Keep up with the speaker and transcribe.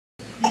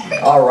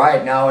All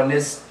right, now in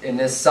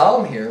this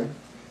psalm here,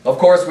 of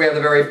course we have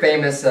the very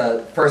famous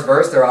first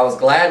verse there. I was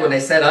glad when they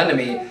said unto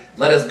me,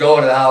 let us go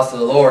into the house of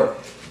the Lord.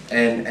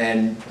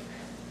 And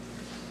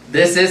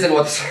this isn't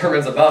what the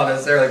sermon's about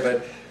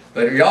necessarily,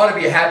 but you ought to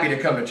be happy to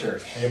come to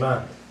church.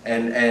 Amen.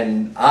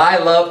 And I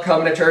love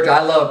coming to church.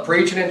 I love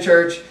preaching in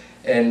church,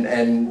 and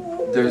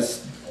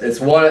it's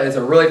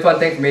a really fun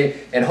thing for me.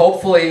 And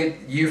hopefully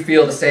you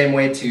feel the same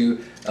way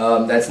too.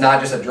 That's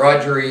not just a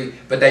drudgery,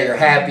 but that you're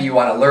happy, you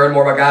want to learn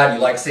more about God, you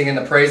like singing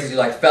the praises, you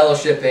like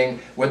fellowshipping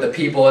with the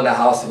people in the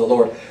house of the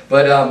Lord.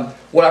 But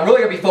what I'm really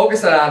going to be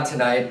focusing on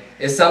tonight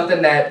is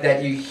something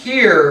that you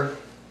hear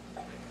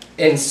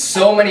in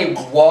so many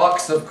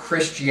walks of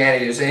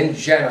Christianity, just in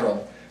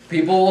general.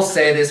 People will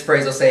say this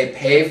phrase, they'll say,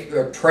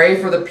 pray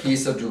for the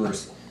peace of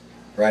Jerusalem.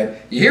 Right?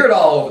 You hear it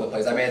all over the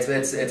place. I mean,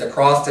 it's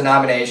across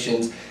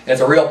denominations. It's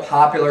a real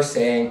popular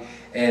saying.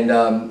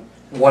 And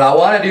what I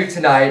want to do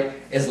tonight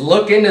is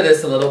look into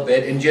this a little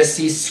bit and just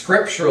see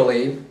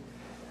scripturally,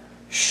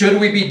 should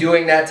we be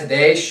doing that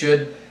today?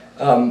 Should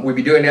we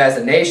be doing it as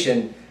a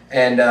nation?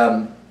 And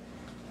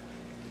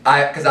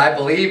because I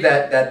believe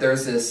that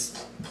there's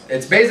this,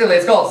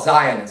 it's called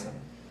Zionism,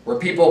 where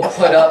people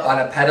put up on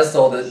a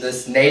pedestal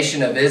this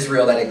nation of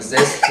Israel that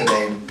exists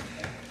today.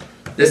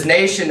 This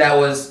nation that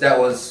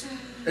was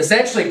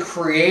essentially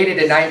created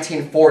in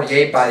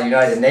 1948 by the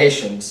United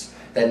Nations,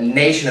 that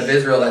nation of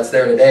Israel that's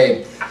there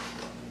today.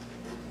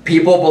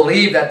 People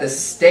believe that this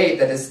state,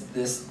 that is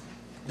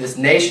this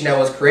nation that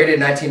was created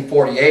in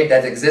 1948,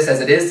 that exists as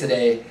it is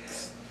today,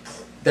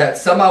 that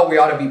somehow we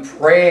ought to be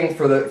praying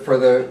for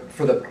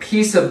the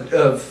peace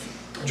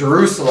of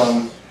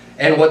Jerusalem.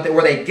 And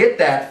where they get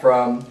that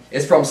from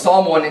is from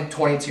Psalm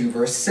 122,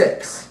 verse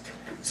 6.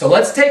 So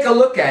let's take a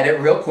look at it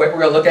real quick. We're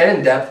going to look at it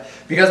in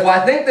depth, because what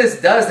I think this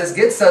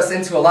gets us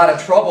into a lot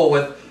of trouble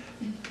with,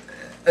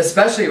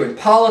 especially with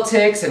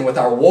politics and with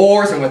our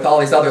wars and with all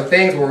these other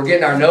things where we're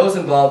getting our nose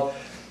involved,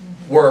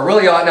 where it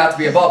really ought not to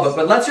be involved.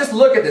 But let's just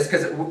look at this,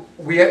 because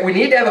we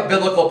need to have a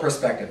biblical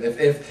perspective.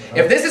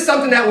 If this is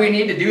something that we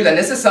need to do, then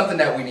this is something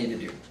that we need to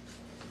do.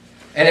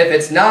 And if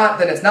it's not,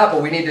 then it's not,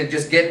 but we need to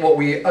just get what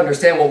we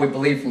understand, what we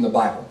believe from the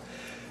Bible.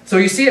 So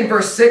you see in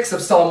verse 6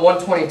 of Psalm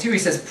 122, he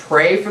says,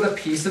 pray for the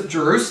peace of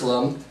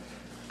Jerusalem.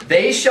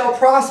 They shall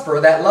prosper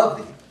that love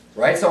thee.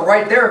 Right? So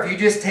right there, if you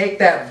just take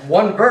that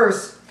one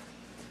verse,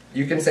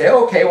 you can say,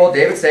 okay, well,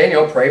 David's saying,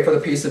 pray for the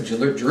peace of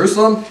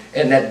Jerusalem,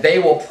 and that they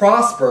will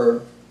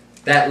prosper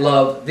that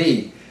love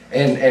thee.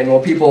 And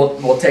what people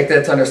will take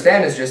that to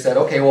understand is just that,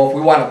 okay, well, if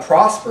we want to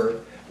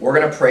prosper, we're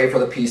going to pray for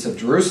the peace of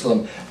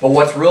Jerusalem. But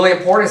what's really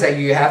important is that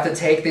you have to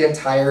take the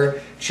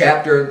entire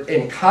chapter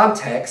in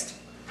context.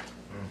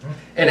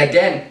 And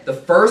again, the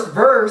first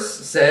verse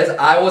says,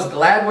 I was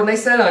glad when they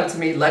said unto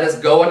me, let us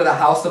go into the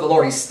house of the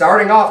Lord. He's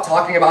starting off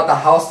talking about the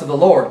house of the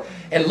Lord.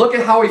 And look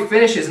at how he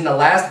finishes in the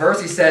last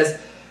verse. He says,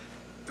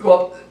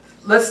 well,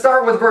 let's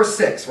start with verse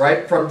 6,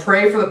 right? From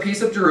pray for the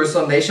peace of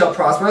Jerusalem, they shall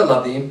prosper that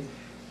love thee.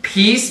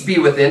 Peace be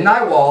within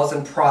thy walls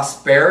and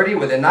prosperity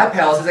within thy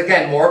palaces.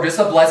 Again, more of just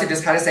a blessing,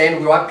 just kind of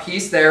saying we want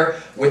peace there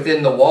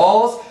within the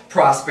walls,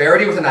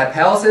 prosperity within thy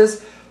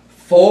palaces.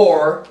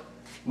 For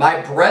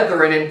my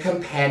brethren and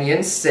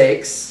companions'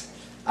 sakes,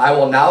 I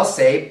will now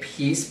say,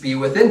 peace be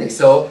within thee.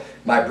 So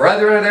my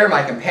brethren are there,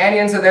 my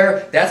companions are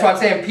there. That's why I'm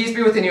saying peace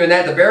be within you. And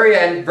then at the very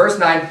end, verse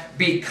 9,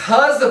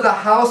 because of the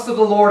house of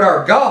the Lord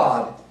our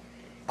God,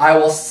 I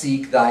will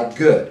seek thy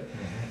good.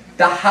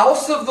 The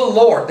house of the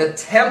Lord, the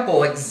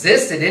temple,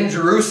 existed in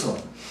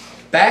Jerusalem.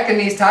 Back in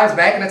these times,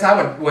 back in the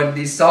time when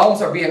these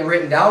Psalms are being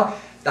written down,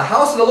 the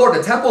house of the Lord,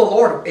 the temple of the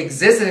Lord,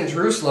 existed in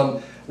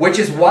Jerusalem, which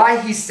is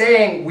why he's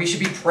saying we should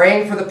be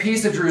praying for the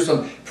peace of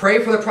Jerusalem, pray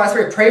for the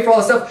prosperity, pray for all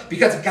this stuff,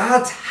 because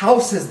God's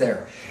house is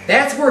there.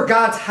 That's where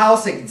God's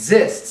house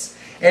exists.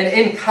 And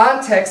in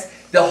context,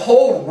 the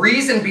whole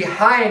reason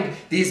behind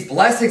these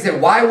blessings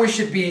and why we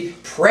should be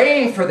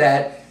praying for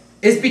that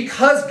is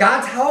because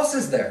God's house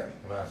is there.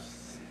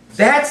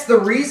 That's the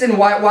reason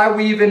why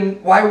we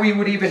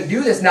would even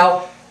do this.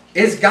 Now,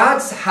 is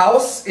God's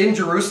house in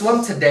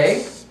Jerusalem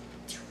today?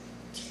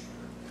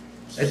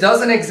 It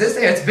doesn't exist.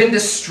 It's been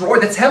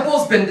destroyed. The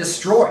temple's been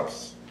destroyed,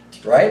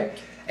 right?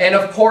 And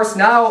of course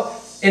now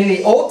in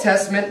the Old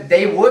Testament,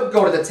 they would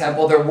go to the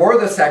temple. There were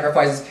the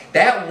sacrifices.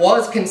 That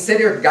was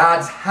considered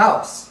God's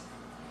house.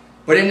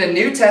 But in the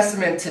New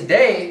Testament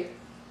today,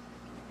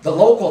 the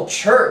local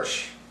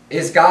church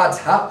is God's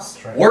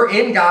house. Right. We're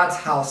in God's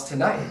house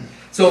tonight.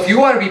 So if you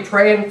want to be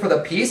praying for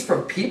the peace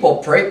for people,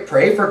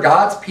 pray for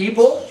God's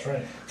people. That's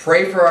right.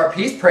 Pray for our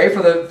peace. Pray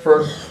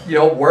for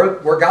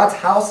where God's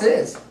house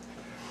is.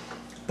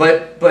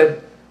 But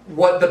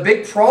what the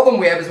big problem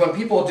we have is when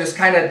people just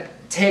kind of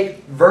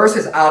take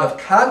verses out of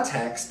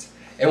context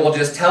and will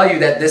just tell you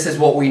that this is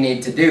what we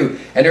need to do.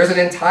 And there's an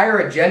entire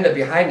agenda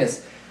behind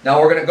this. Now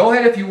we're going to go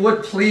ahead, if you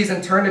would please,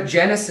 and turn to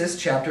Genesis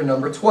chapter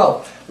number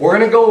 12. We're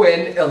going to go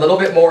in a little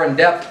bit more in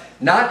depth,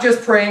 not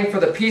just praying for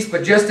the peace,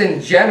 but just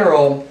in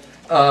general,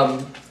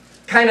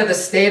 kind of the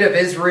state of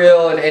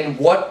Israel and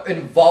what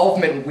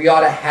involvement we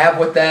ought to have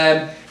with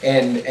them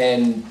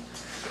and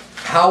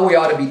how we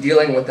ought to be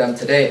dealing with them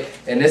today.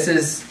 And this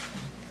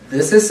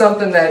is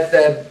something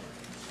that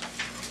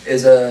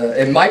is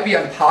it might be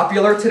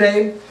unpopular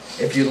today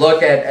if you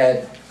look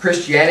at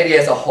Christianity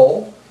as a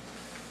whole.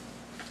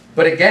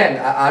 But again,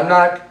 I'm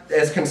not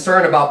as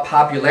concerned about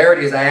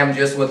popularity as I am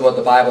just with what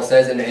the Bible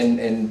says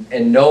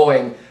and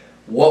knowing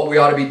what we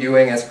ought to be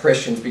doing as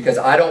Christians, because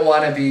I don't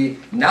want to be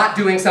not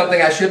doing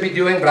something I should be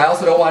doing, but I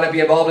also don't want to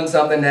be involved in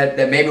something that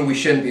maybe we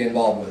shouldn't be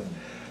involved with.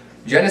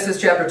 Genesis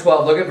chapter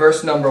 12, look at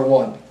verse number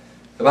 1.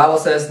 The Bible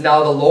says,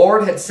 "Now the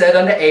Lord had said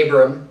unto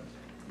Abram,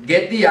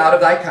 Get thee out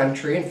of thy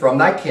country, and from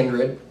thy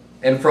kindred,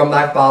 and from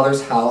thy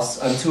father's house,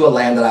 unto a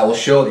land that I will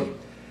show thee.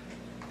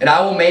 And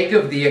I will make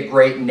of thee a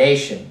great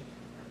nation,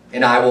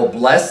 and I will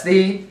bless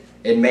thee,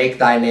 and make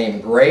thy name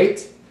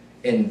great,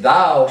 and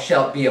thou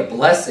shalt be a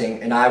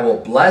blessing, and I will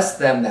bless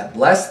them that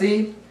bless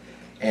thee,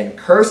 and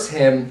curse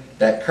him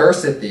that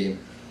curseth thee.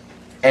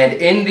 And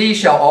in thee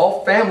shall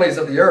all families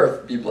of the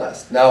earth be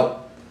blessed." Now,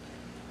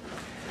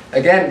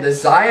 again, the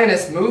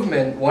Zionist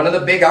movement, one of the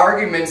big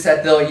arguments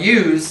that they'll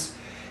use,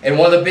 and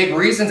one of the big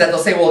reasons that they'll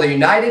say, well, the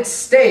United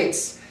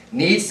States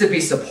needs to be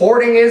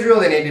supporting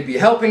Israel, they need to be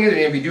helping it, they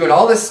need to be doing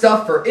all this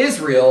stuff for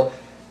Israel,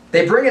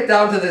 they bring it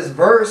down to this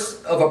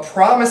verse of a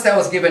promise that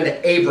was given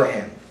to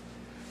Abraham.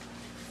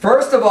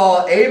 First of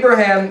all,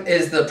 Abraham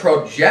is the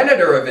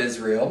progenitor of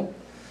Israel,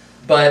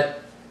 but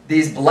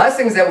these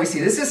blessings that we see,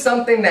 this is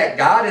something that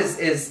God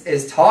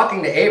is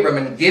talking to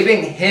Abraham and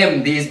giving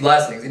him these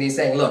blessings. And he's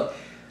saying, look,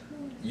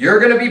 you're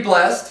going to be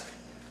blessed.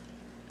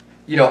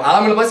 You know,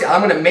 I'm going to bless you.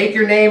 I'm going to make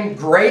your name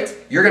great.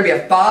 You're going to be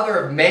a father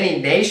of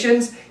many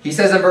nations. He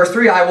says in verse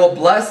 3, "I will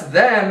bless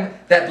them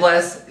that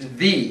bless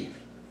thee,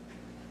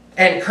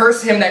 and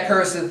curse him that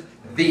curseth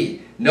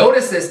thee."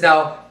 Notice this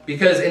now,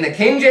 because in the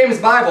King James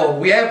Bible,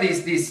 we have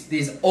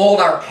these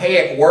old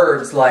archaic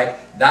words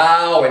like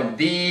thou and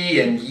thee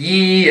and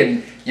ye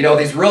and, you know,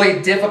 these really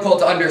difficult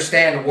to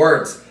understand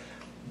words.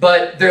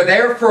 But they're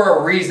there for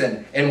a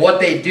reason. And what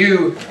they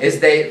do is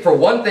for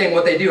one thing,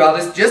 what they do, I'll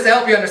just to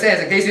help you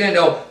understand, in case you didn't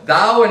know,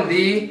 thou and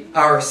thee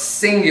are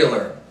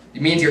singular.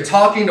 It means you're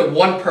talking to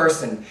one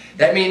person.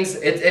 That means,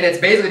 it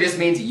basically just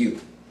means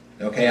you.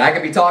 Okay, I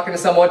could be talking to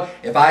someone.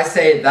 If I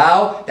say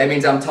thou, that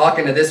means I'm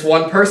talking to this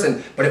one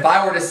person. But if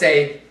I were to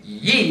say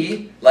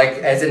ye, like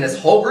as in this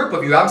whole group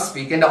of you, I'm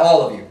speaking to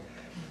all of you.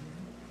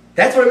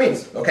 That's what it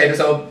means. Okay,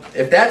 so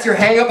if that's your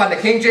hang up on the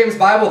King James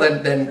Bible,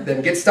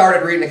 then get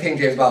started reading the King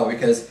James Bible,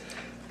 because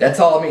that's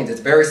all it means.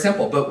 It's very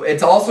simple. But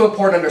it's also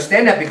important to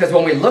understand that, because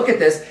when we look at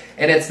this,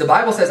 and the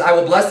Bible says, "I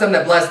will bless them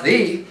that bless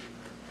thee,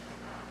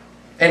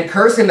 and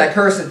curse him that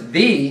curseth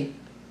thee,"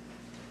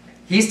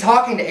 he's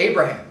talking to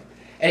Abraham.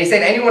 And he's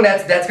saying anyone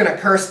that's going to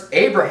curse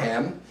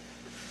Abraham,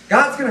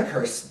 God's going to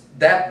curse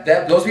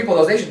those people,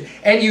 those nations.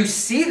 And you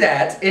see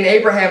that in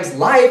Abraham's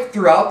life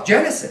throughout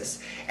Genesis.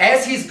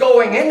 As he's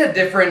going into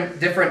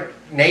different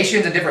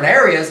nations and different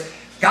areas,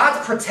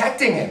 God's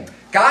protecting him.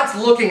 God's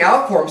looking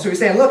out for him. So he's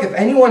saying, look, if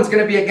anyone's going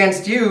to be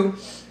against you,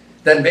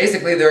 then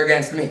basically they're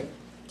against me.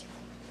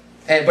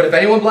 But if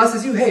anyone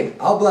blesses you, hey,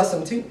 I'll bless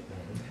them too.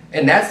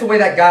 And that's the way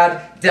that God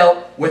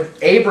dealt with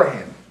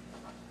Abraham.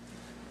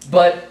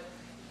 But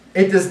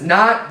this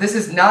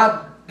is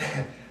not,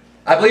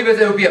 I believe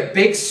it would be a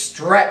big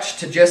stretch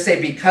to just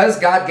say, because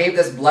God gave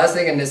this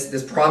blessing and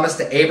this promise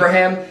to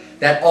Abraham,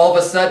 that all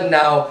of a sudden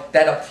now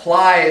that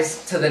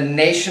applies to the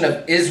nation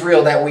of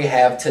Israel that we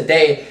have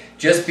today,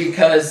 just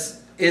because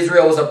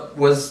Israel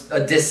was a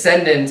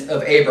descendant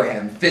of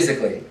Abraham,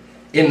 physically,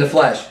 in the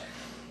flesh.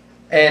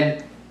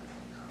 And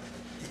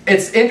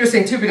it's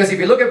interesting too, because if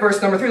you look at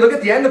verse number 3, look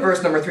at the end of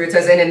verse number 3, it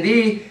says, "And in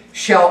thee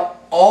shall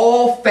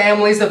all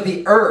families of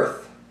the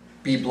earth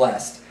be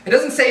blessed." It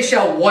doesn't say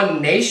shall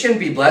one nation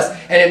be blessed,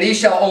 and in these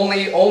shall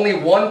only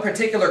one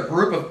particular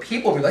group of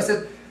people be blessed. It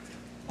says,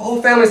 all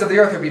families of the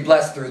earth will be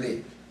blessed through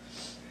thee.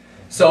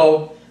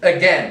 So,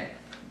 again,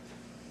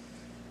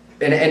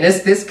 and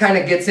this kind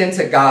of gets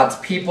into God's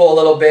people a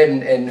little bit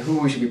and who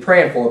we should be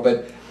praying for,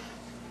 but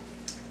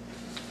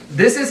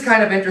this is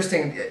kind of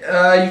interesting.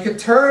 You could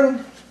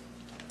turn,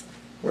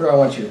 where do I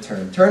want you to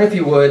turn? Turn, if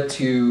you would,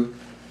 to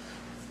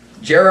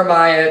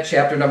Jeremiah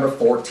chapter number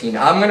 14.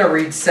 I'm going to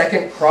read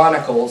 2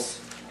 Chronicles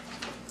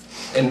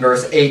in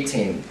verse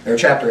 18, or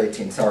chapter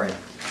 18, sorry.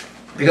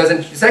 Because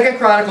in 2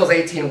 Chronicles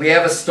 18, we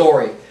have a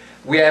story.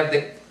 We have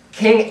the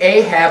King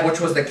Ahab, which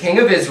was the king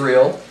of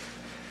Israel,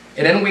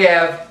 and then we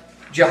have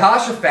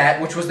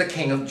Jehoshaphat, which was the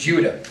king of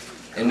Judah.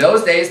 In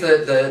those days,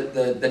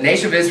 the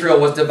nation of Israel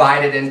was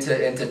divided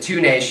into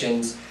two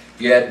nations.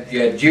 You had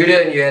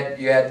Judah, and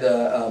you had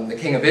the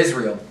king of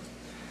Israel.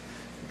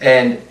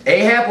 And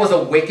Ahab was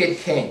a wicked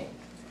king,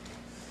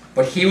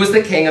 but he was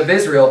the king of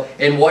Israel.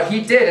 And what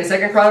he did, in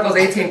 2 Chronicles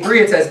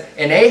 18:3, it says,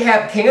 "And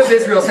Ahab, king of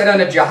Israel, said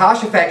unto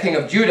Jehoshaphat, king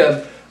of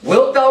Judah,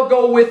 Wilt thou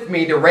go with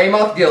me to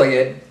Ramoth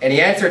Gilead? And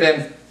he answered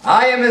him,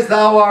 I am as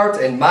thou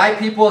art, and my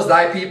people as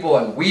thy people,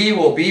 and we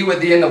will be with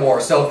thee in the war."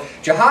 So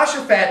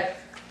Jehoshaphat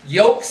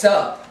yokes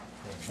up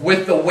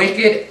with the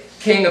wicked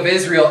king of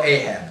Israel,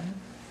 Ahab.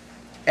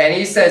 And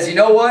he says, you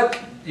know what?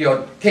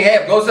 King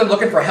Ahab goes to him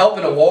looking for help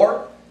in a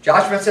war.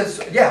 Joshua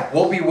says, yeah,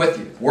 we'll be with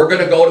you. We're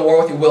going to go to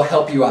war with you. We'll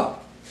help you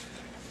out.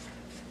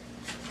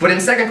 But in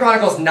 2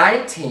 Chronicles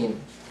 19,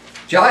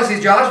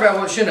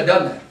 Joshua shouldn't have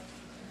done that.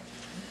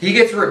 He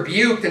gets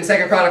rebuked in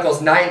 2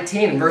 Chronicles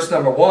 19, verse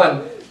number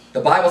 1.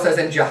 The Bible says,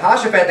 and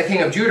Jehoshaphat, the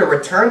king of Judah,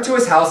 returned to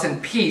his house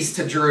in peace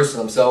to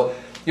Jerusalem. So,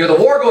 the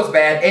war goes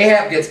bad.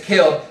 Ahab gets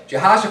killed.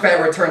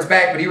 Jehoshaphat returns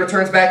back, but he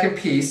returns back in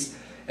peace.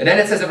 And then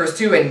it says in verse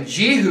 2, and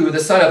Jehu, the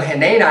son of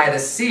Hanani the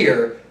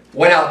seer,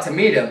 went out to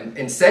meet him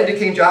and said to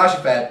King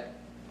Jehoshaphat,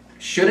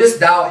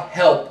 shouldest thou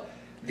help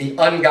the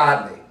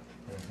ungodly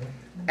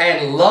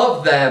and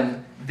love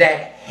them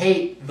that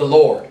hate the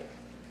Lord?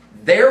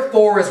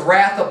 Therefore is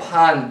wrath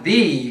upon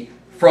thee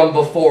from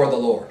before the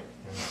Lord.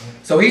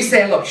 So he's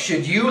saying, look,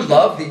 should you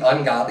love the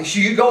ungodly?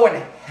 Should you go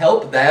and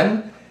help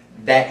them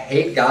that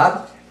hate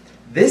God?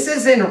 This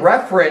is in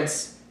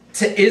reference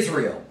to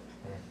Israel.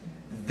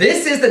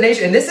 This is the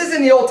nation, and this is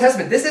in the Old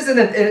Testament. This is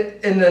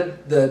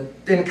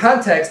in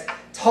context,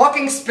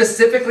 talking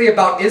specifically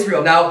about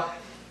Israel. Now,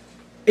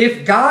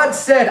 if God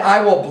said,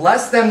 I will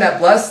bless them that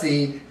bless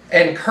thee,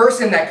 and curse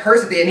him that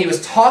curseth thee, and he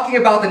was talking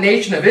about the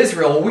nation of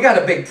Israel, well, we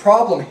got a big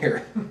problem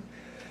here.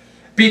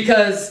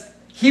 Because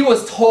he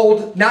was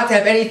told not to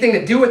have anything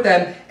to do with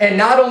them, and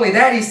not only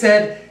that, he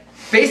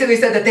basically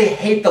said that they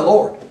hate the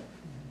Lord.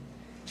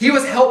 He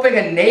was helping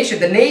a nation.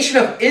 The nation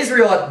of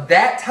Israel at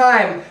that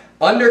time,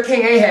 under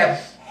King Ahab,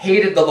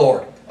 hated the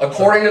Lord.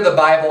 According to the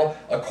Bible,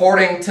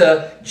 according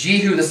to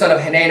Jehu, the son of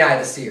Hanani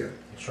the seer.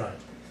 That's right.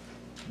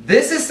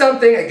 This is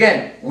something,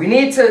 again, we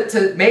need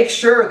to make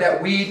sure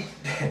that we,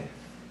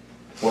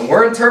 when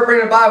we're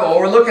interpreting the Bible, when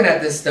we're looking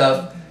at this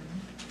stuff,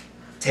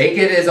 take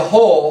it as a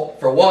whole,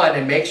 for one,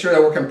 and make sure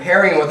that we're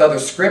comparing it with other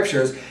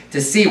scriptures to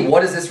see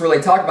what does this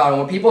really talk about.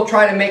 And when people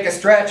try to make a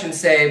stretch and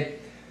say,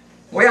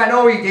 well, yeah, I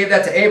know he gave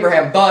that to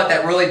Abraham, but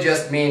that really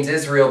just means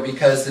Israel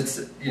because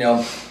it's,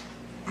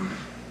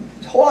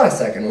 hold on a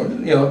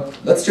second,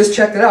 let's just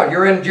check that out.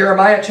 You're in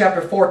Jeremiah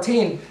chapter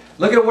 14.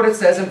 Look at what it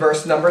says in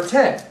verse number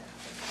 10.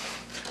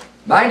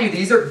 Mind you,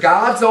 these are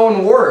God's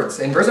own words.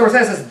 In verse number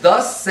 10 it says,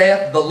 thus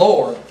saith the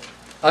Lord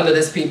unto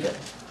this people.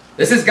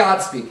 This is God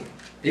speaking.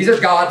 These are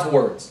God's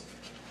words.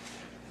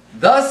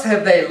 Thus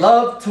have they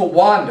loved to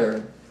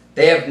wander.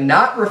 They have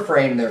not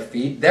refrained their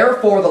feet.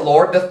 Therefore the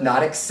Lord doth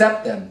not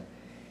accept them.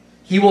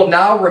 He will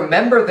now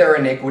remember their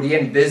iniquity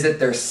and visit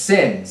their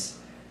sins.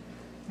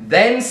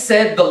 Then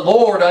said the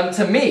Lord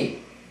unto me,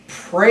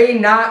 pray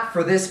not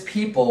for this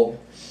people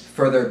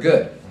for their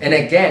good. And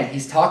again,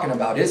 he's talking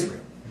about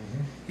Israel.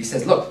 He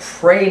says, look,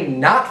 pray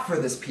not for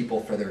this people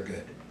for their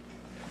good.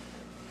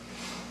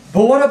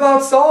 But what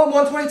about Psalm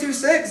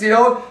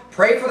 122:6?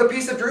 Pray for the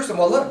peace of Jerusalem.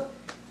 Well, look,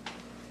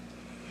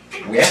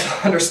 we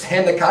have to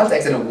understand the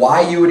context and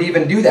why you would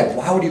even do that.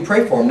 Why would you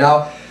pray for them?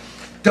 Now,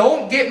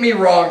 don't get me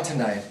wrong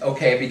tonight,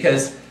 okay?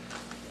 Because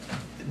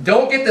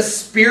don't get the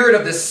spirit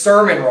of this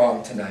sermon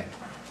wrong tonight.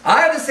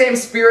 I have the same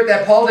spirit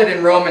that Paul did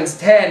in Romans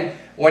 10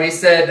 when he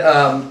said,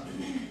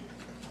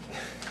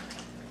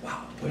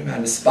 wow, put him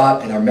on the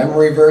spot in our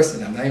memory verse,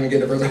 and I'm not even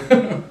getting the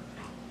verse.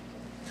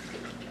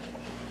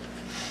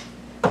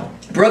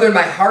 Brethren,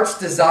 my heart's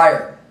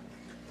desire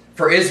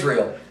for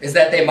Israel is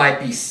that they might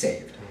be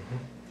saved.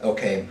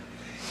 Okay?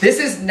 This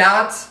is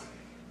not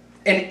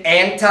an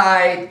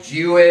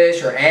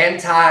anti-Jewish or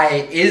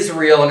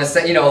anti-Israel in a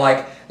sense,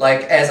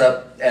 like as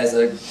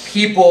a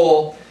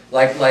people,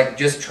 like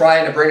just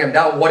trying to bring them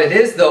down. What it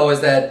is, though,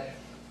 is that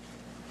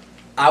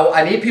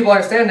I need people to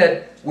understand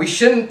that we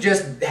shouldn't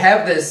just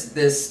have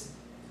this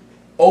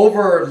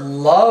over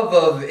love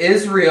of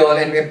Israel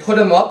and put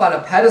them up on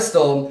a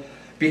pedestal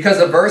because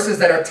of verses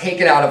that are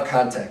taken out of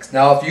context.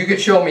 Now, if you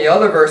could show me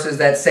other verses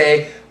that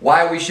say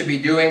why we should be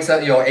doing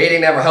something,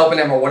 aiding them or helping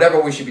them or whatever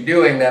we should be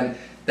doing,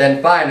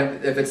 then fine.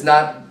 If it's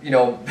not,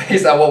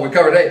 based on what we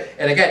covered today.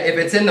 And again, if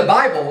it's in the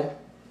Bible,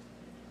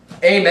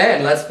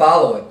 amen, let's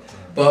follow it.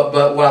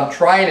 But what I'm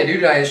trying to do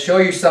tonight is show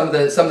you some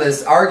of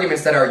these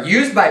arguments that are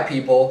used by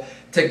people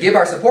to give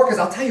our support. Because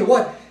I'll tell you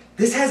what,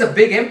 this has a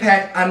big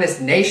impact on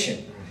this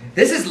nation.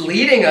 This is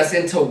leading us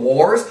into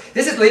wars.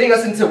 This is leading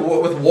us into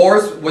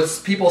wars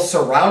with people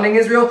surrounding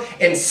Israel.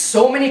 And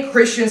so many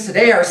Christians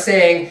today are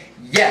saying,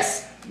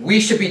 yes,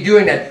 we should be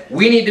doing that.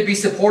 We need to be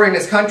supporting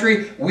this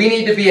country. We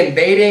need to be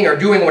invading or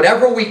doing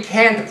whatever we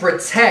can to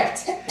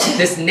protect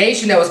this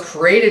nation that was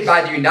created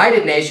by the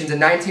United Nations in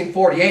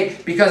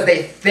 1948 because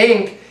they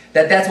think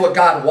that that's what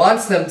God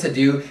wants them to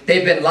do.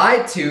 They've been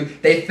lied to.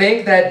 They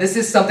think that this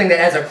is something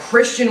that as a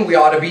Christian we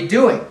ought to be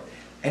doing.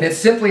 And it's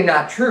simply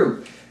not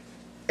true.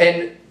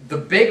 And the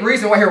big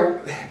reason why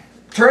here,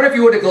 turn if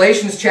you would to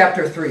Galatians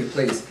chapter 3,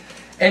 please.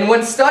 And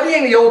when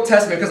studying the Old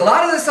Testament, because a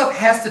lot of this stuff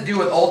has to do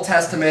with Old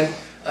Testament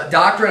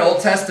doctrine,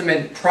 Old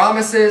Testament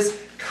promises,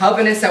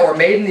 covenants that were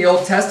made in the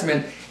Old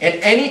Testament. And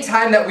any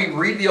time that we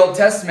read the Old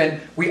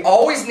Testament, we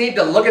always need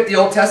to look at the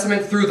Old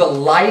Testament through the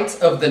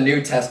light of the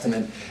New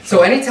Testament.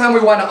 So anytime we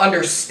want to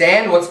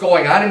understand what's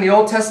going on in the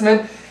Old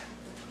Testament,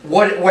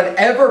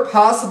 whenever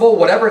possible,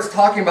 whatever it's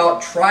talking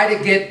about, try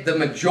to get the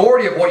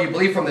majority of what you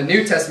believe from the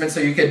New Testament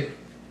so you could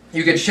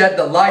shed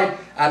the light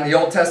on the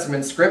Old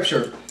Testament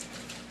Scripture.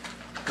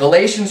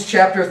 Galatians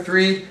chapter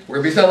 3. We're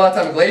going to be spending a lot of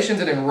time in Galatians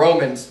and in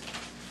Romans.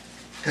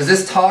 Because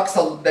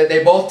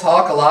they both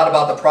talk a lot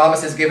about the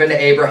promises given to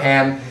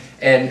Abraham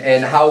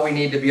and how we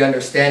need to be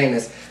understanding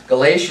this.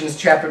 Galatians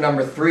chapter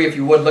number 3, if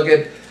you would look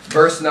at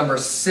verse number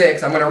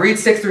 6. I'm going to read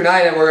 6 through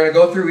 9 and we're going to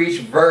go through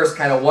each verse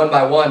kind of one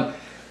by one.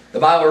 The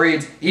Bible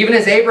reads, "Even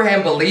as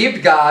Abraham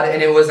believed God,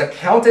 and it was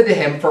accounted to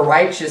him for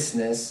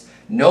righteousness,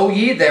 know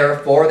ye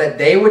therefore that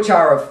they which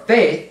are of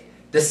faith,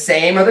 the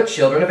same are the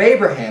children of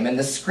Abraham. And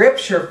the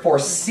scripture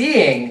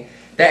foreseeing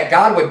that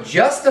God would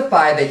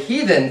justify the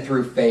heathen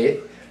through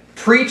faith,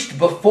 preached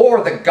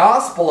before the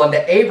gospel unto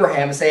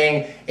Abraham,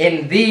 saying,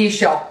 In thee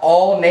shall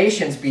all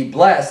nations be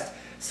blessed.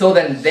 So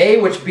then they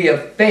which be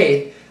of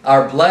faith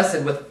are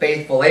blessed with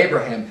faithful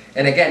Abraham."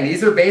 And again,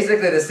 these are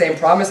basically the same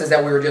promises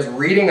that we were just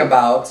reading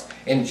about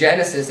in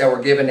Genesis that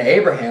were given to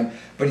Abraham,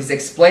 but he's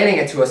explaining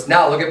it to us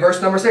now. Look at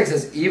verse number 6. It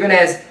says, "Even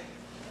as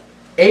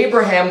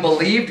Abraham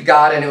believed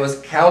God, and it was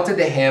counted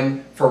to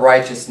him for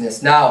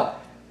righteousness." Now,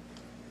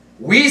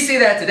 we see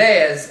that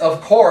today as,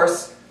 of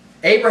course,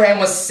 Abraham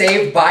was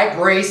saved by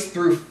grace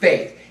through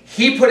faith.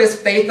 He put his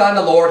faith on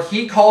the Lord,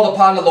 he called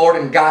upon the Lord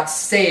and got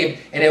saved,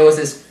 and it was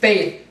his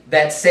faith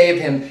that saved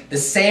him, the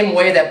same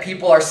way that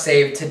people are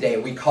saved today.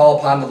 We call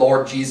upon the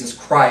Lord Jesus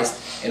Christ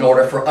in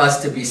order for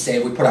us to be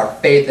saved. We put our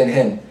faith in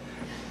him.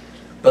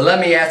 But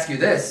let me ask you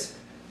this.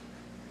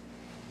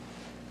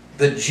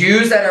 The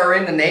Jews that are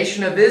in the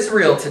nation of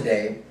Israel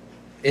today,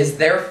 is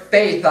their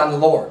faith on the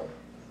Lord?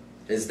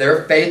 Is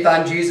their faith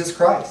on Jesus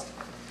Christ?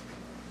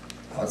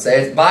 I would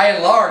say it's by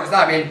and large, it's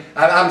not. I mean,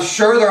 I'm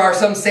sure there are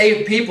some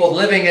saved people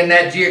living in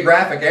that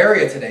geographic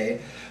area today,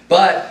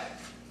 but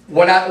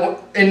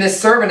in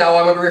this sermon now,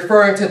 I'm going to be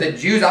referring to the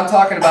Jews. I'm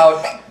talking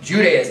about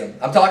Judaism.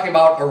 I'm talking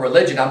about a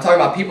religion. I'm talking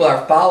about people that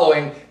are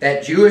following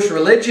that Jewish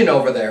religion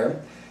over there.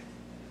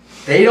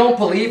 They don't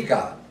believe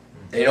God.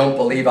 They don't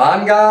believe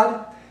on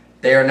God.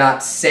 They are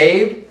not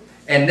saved.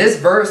 And this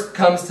verse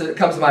comes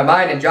to my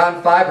mind in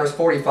John 5, verse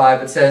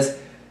 45. It says,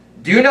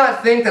 "Do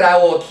not think that I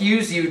will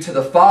accuse you to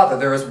the Father.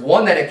 There is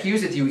one that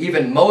accuseth you,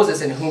 even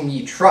Moses, in whom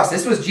ye trust."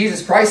 This was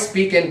Jesus Christ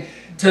speaking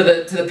to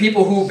the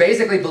people who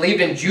basically believed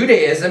in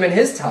Judaism in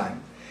his time,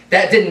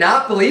 that did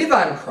not believe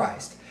on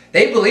Christ.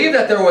 They believed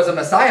that there was a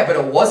Messiah, but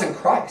it wasn't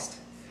Christ.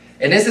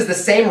 And this is the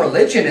same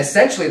religion,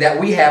 essentially, that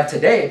we have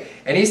today.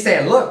 And he's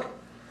saying, look,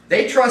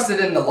 they trusted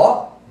in the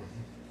law.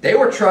 They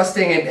were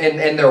trusting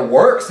in their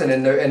works and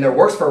in their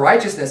works for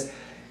righteousness.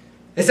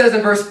 It says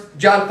in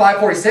John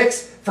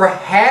 5:46, "For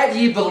had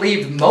ye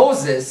believed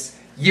Moses,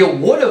 ye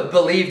would have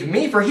believed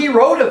me, for he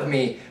wrote of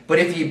me. But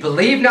if ye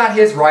believe not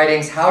his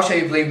writings, how shall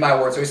you believe my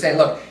words?" So he's saying,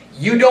 look,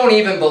 you don't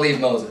even believe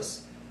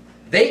Moses.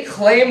 They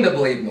claim to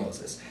believe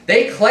Moses.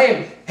 They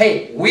claim,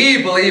 hey,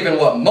 we believe in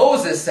what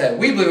Moses said.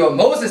 We believe what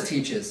Moses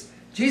teaches.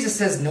 Jesus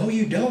says, no,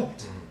 you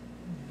don't.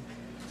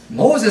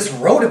 Moses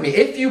wrote of me.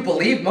 If you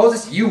believe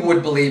Moses, you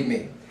would believe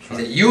me. He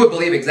said, you would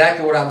believe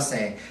exactly what I'm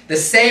saying. The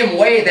same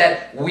way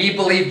that we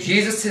believe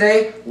Jesus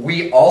today,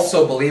 we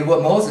also believe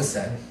what Moses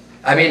said.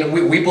 I mean,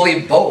 we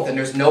believe both, and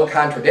there's no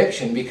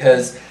contradiction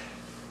because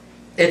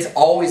it's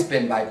always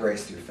been by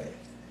grace through faith.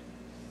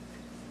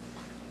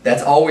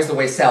 That's always the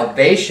way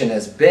salvation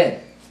has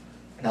been.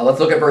 Now let's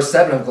look at verse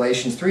 7 of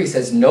Galatians 3. It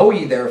says, "Know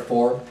ye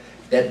therefore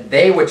that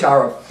they which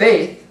are of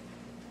faith,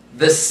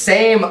 the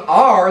same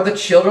are the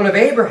children of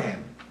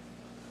Abraham."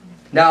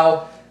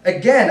 Now,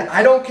 again,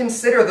 I don't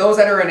consider those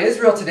that are in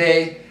Israel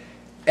today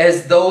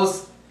as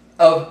those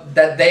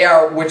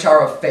which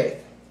are of faith,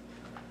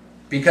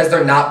 because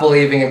they're not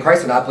believing in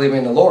Christ, they're not believing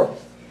in the Lord.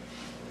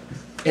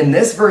 And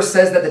this verse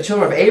says that the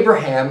children of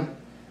Abraham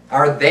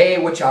are they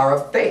which are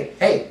of faith.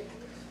 Hey,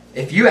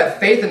 if you have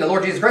faith in the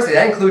Lord Jesus Christ,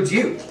 that includes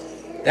you.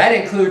 That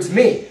includes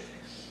me.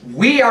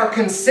 We are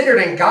considered,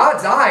 in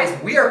God's eyes,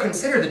 we are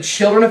considered the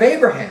children of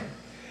Abraham.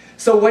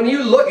 So when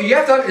you look,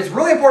 it's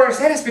really important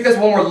to understand this, because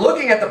when we're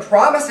looking at the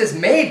promises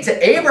made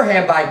to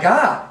Abraham by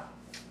God,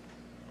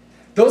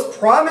 those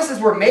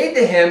promises were made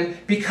to him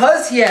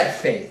because he had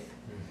faith.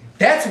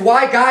 That's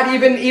why God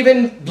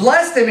even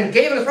blessed him and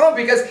gave him the promise,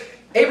 because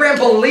Abraham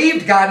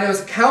believed God and it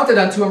was counted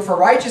unto him for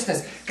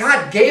righteousness.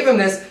 God gave him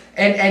this,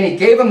 and he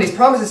gave him these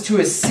promises to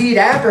his seed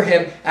after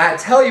him. And I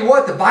tell you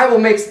what, the Bible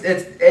makes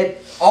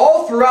it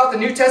all throughout the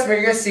New Testament,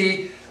 you're going to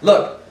see,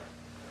 look,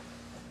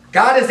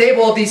 God is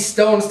able of these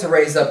stones to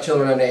raise up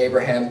children unto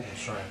Abraham.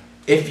 That's right.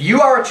 If you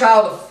are a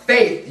child of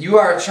faith, you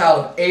are a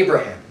child of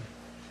Abraham.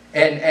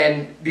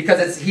 And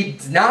because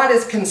he's not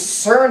as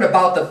concerned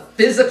about the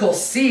physical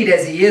seed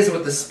as he is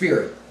with the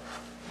spirit.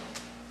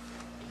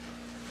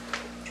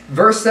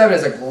 Verse 7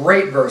 is a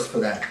great verse for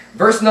that.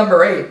 Verse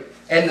number 8,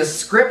 "And the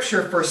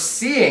scripture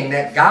foreseeing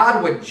that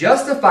God would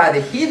justify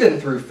the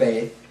heathen through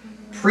faith,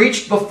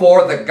 preached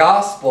before the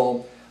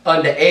gospel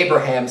unto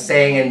Abraham,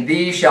 saying, In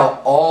thee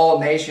shall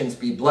all nations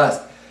be blessed."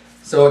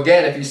 So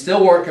again, if you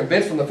still weren't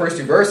convinced from the first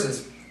two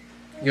verses,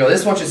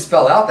 this one should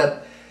spell out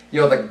that,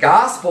 the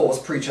gospel was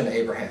preached unto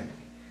Abraham.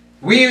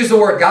 We use the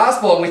word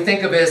gospel and we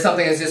think of it as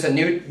something that's just a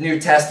New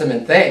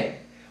Testament thing.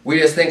 We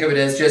just think of it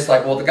as just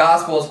like, well, the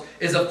gospel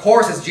is of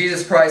course, it's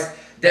Jesus Christ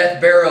death,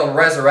 burial, and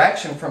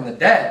resurrection from the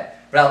dead.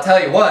 But I'll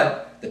tell you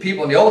what, the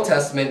people in the Old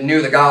Testament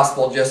knew the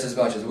gospel just as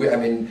much as we. I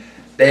mean,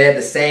 they had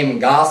the same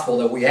gospel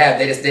that we have.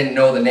 They just didn't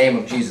know the name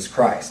of Jesus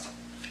Christ.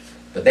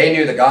 But they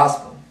knew the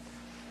gospel.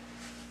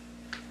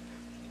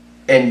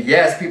 And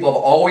yes, people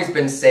have always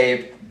been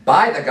saved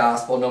by the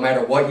gospel, no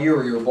matter what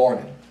year you were born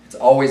in. It's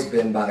always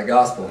been by the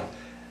gospel.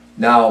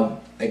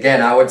 Now,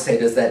 again, I would say,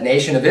 does that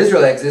nation of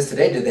Israel that exists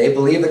today, do they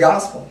believe the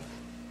gospel?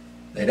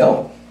 They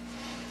don't.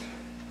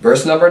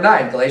 Verse number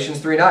 9, Galatians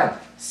 3:9.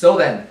 So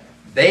then,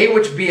 they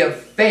which be of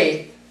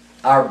faith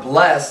are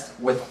blessed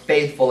with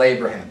faithful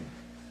Abraham.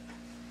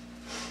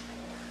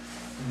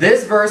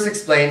 This verse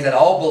explains that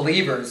all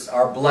believers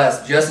are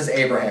blessed just as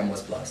Abraham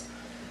was blessed.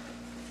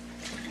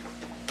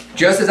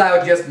 Just as I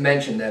would just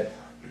mention that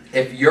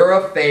if you're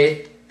of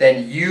faith,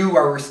 then you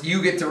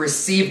get to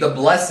receive the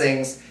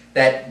blessings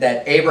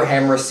that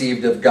Abraham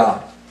received of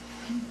God.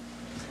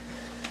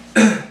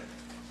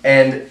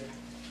 And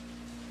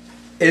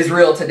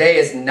Israel today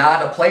is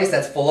not a place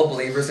that's full of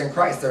believers in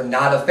Christ. They're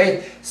not of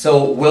faith.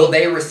 So will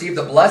they receive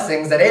the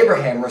blessings that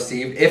Abraham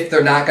received if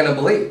they're not going to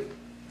believe?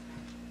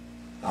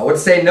 I would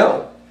say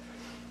no.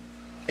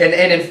 And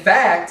in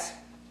fact,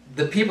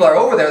 the people are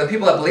over there, the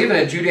people that believe in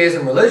a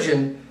Judaism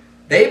religion,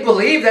 they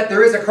believe that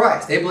there is a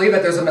Christ. They believe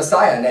that there's a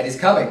Messiah and that he's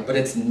coming, but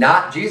it's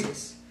not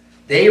Jesus.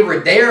 They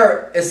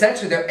are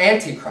essentially, they're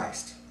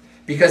antichrist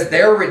because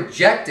they're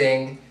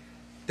rejecting,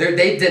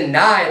 they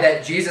deny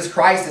that Jesus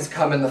Christ has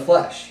come in the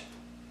flesh.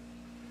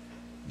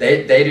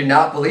 They do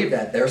not believe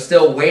that. They're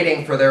still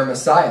waiting for their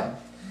Messiah.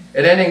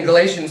 And then in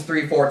Galatians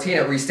 3:14,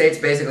 it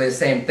restates basically the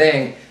same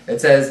thing.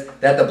 It says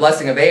that the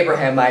blessing of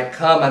Abraham might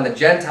come on the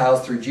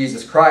Gentiles through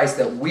Jesus Christ,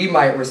 that we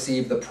might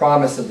receive the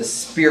promise of the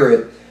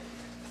Spirit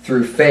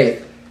through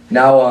faith.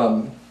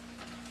 Now,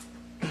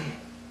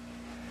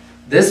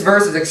 this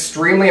verse is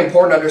extremely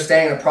important,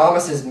 understanding the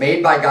promises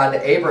made by God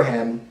to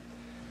Abraham,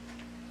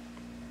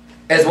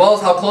 as well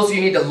as how closely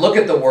you need to look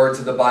at the words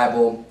of the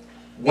Bible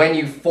when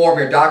you form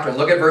your doctrine.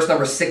 Look at verse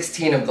number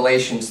 16 of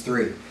Galatians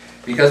 3.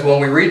 Because when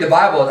we read the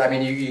Bible, I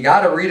mean, you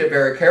got to read it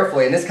very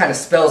carefully, and this kind of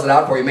spells it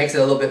out for you, makes it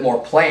a little bit more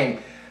plain.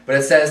 But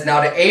it says, now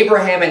to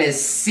Abraham and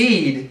his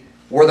seed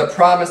were the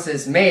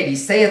promises made. He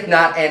saith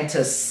not, and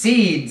to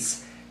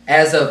seeds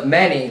as of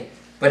many,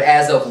 but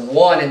as of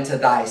one, and to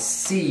thy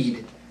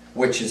seed,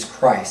 which is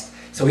Christ.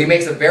 So he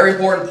makes a very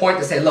important point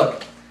to say,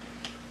 look,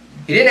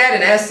 he didn't add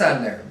an S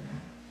on there.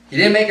 He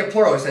didn't make it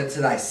plural. He said,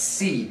 to thy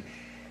seed.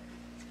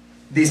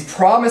 These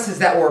promises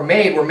that were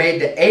made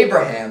to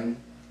Abraham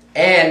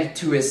and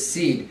to his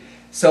seed.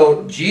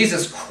 So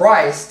Jesus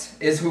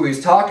Christ is who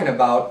he's talking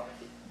about,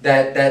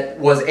 that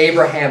was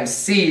Abraham's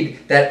seed,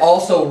 that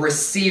also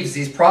receives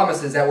these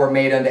promises that were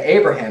made unto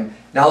Abraham.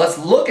 Now let's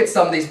look at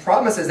some of these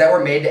promises that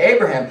were made to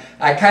Abraham.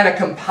 I kind of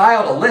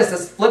compiled a list.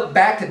 Let's flip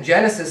back to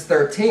Genesis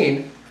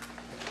 13.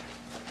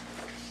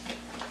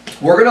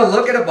 We're going to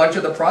look at a bunch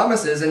of the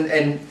promises,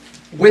 and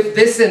with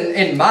this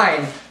in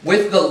mind,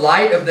 with the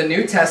light of the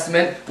New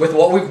Testament, with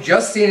what we've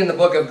just seen in the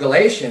book of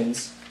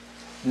Galatians,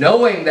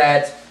 knowing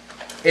that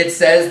it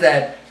says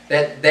that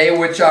they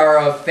which are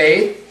of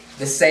faith,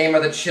 the same are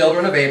the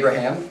children of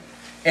Abraham,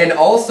 and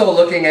also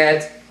looking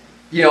at,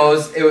 you know,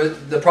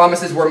 the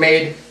promises were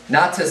made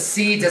not to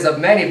seeds as of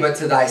many, but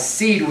to thy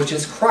seed, which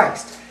is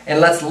Christ. And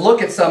let's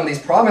look at some of these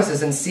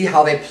promises and see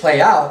how they play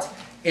out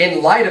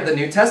in light of the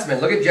New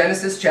Testament. Look at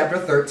Genesis chapter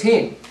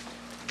 13.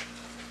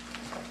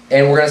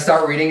 And we're going to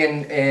start reading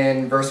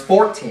in verse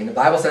 14. The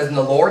Bible says, and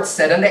the Lord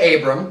said unto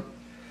Abram,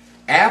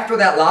 after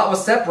that Lot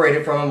was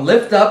separated from him,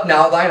 lift up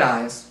now thine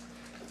eyes,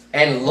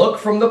 and look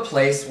from the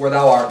place where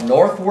thou art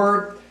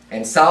northward,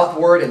 and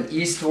southward, and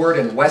eastward,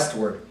 and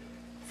westward.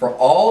 For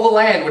all the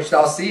land which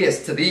thou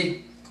seest, to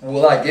thee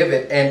will I give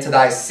it, and to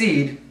thy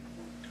seed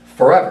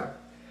forever.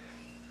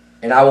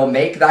 And I will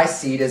make thy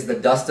seed as the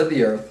dust of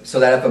the earth, so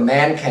that if a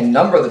man can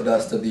number the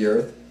dust of the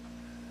earth,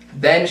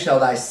 then shall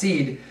thy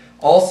seed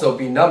also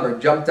be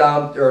numbered. Jump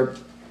down, or,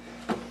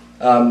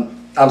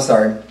 I'm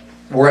sorry.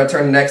 We're going to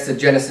turn next to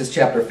Genesis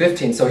chapter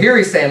 15. So here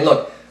he's saying,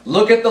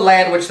 look at the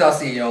land which thou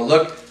see. You know,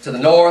 look to the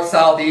north,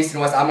 south, east,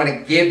 and west. I'm going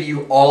to give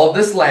you all of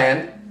this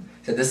land.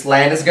 So this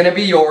land is going to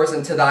be yours,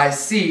 and to thy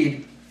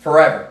seed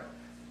forever.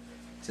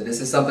 So this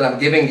is something I'm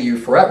giving to you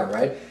forever,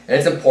 right? And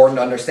it's important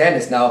to understand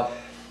this now,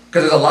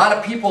 because there's a lot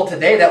of people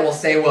today that will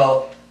say,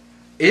 well,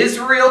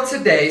 Israel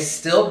today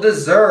still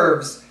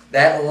deserves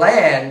that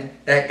land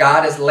that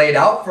God has laid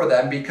out for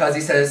them because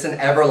he says it's an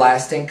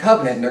everlasting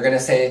covenant. And they're going to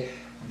say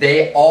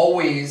they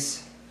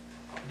always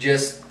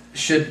just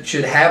should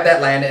have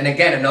that land. And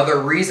again, another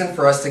reason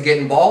for us to get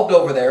involved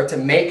over there, to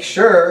make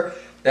sure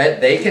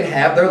that they can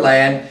have their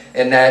land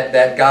and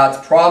that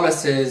God's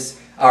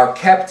promises are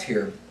kept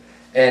here.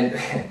 And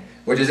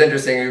which is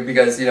interesting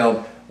because, you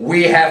know,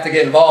 we have to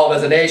get involved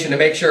as a nation to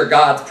make sure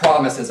God's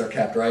promises are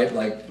kept, right?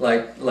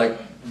 Like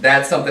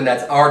that's something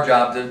that's our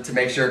job, to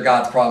make sure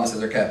God's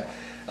promises are kept.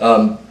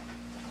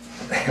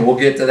 We'll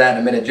get to that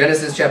in a minute.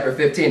 Genesis chapter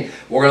 15.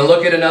 We're going to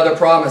look at another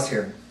promise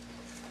here.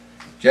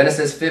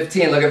 Genesis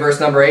 15, look at verse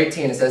number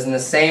 18. It says, in the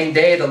same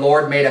day the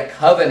Lord made a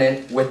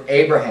covenant with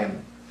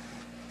Abraham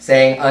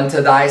saying,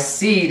 unto thy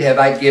seed have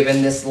I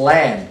given this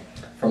land,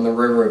 from the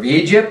river of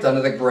Egypt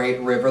unto the great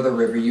river, the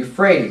river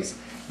Euphrates,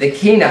 the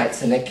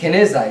Kenites and the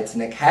Kenizzites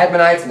and the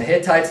Cadmonites and the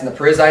Hittites and the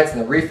Perizzites and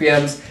the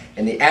Rephaims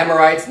and the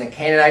Amorites and the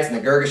Canaanites and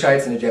the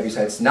Girgashites and the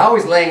Jebusites. Now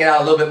he's laying it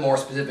out a little bit more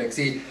specific.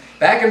 See,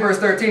 back in verse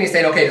 13, he's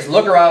saying, okay, just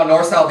look around,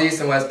 north, south, east,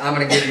 and west. I'm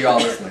going to give you all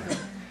this land.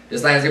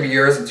 This land is going to be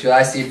yours until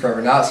thy seed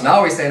forever. So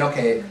now he's saying,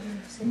 okay,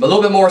 a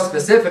little bit more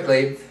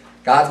specifically,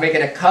 God's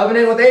making a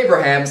covenant with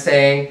Abraham,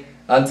 saying,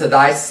 unto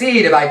thy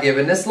seed have I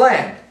given this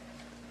land.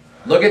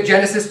 Look at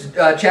Genesis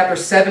chapter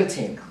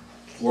 17.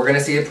 We're going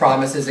to see the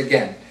promises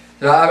again.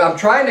 So I'm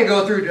trying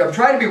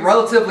to be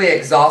relatively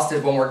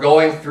exhaustive when we're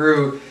going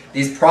through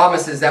these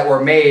promises that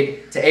were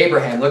made to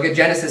Abraham. Look at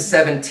Genesis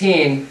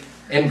 17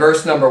 in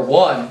verse number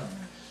 1.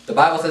 The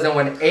Bible says, and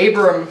when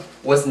Abram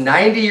was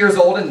 90 years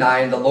old and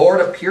 9, the Lord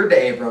appeared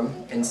to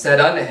Abram and said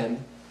unto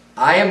him,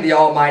 I am the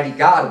Almighty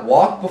God.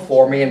 Walk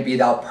before me and be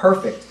thou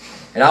perfect.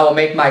 And I will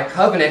make my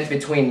covenant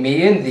between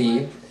me and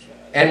thee,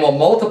 and will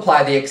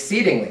multiply thee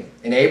exceedingly.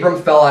 And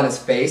Abram fell on his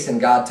face,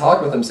 and God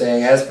talked with him,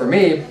 saying, as for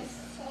me,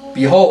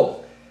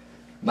 behold,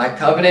 my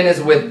covenant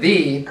is with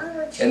thee,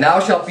 and thou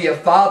shalt be a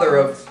father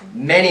of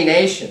many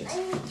nations.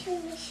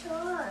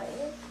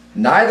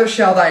 Neither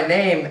shall thy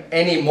name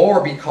any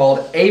more be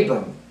called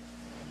Abram,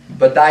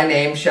 but thy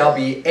name shall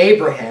be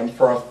Abraham,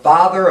 for a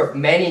father of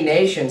many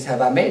nations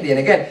have I made thee. And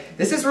again,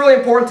 this is really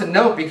important to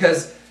note,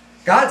 because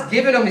God's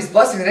given him these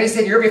blessings, and then he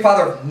said, you're going to be a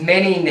father of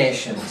many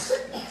nations.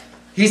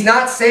 He's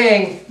not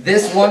saying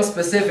this one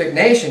specific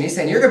nation. He's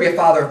saying you're going to be a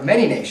father of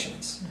many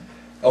nations.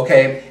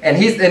 Okay? And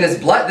this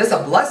is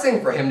a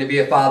blessing for him to be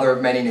a father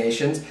of many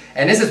nations.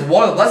 And this is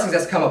one of the blessings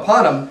that's come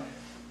upon him.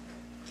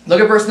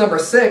 Look at verse number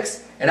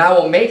 6. And I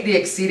will make thee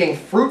exceeding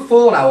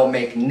fruitful, and I will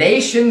make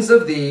nations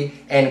of thee,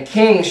 and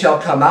kings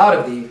shall come out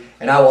of thee.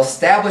 And I will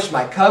establish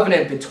my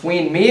covenant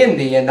between me and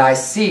thee, and thy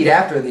seed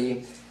after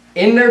thee,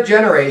 in their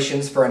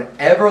generations, for an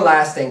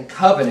everlasting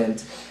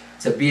covenant,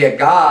 to be a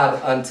God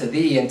unto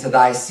thee and to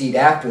thy seed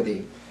after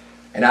thee.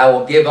 And I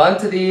will give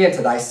unto thee and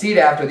to thy seed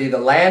after thee the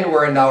land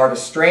wherein thou art a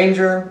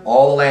stranger,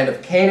 all the land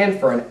of Canaan,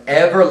 for an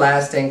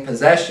everlasting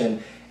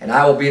possession, and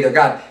I will be their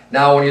God.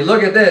 Now when you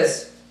look at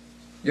this,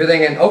 you're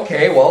thinking,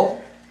 okay,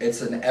 well,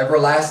 it's an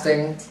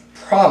everlasting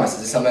promise.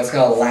 This is something that's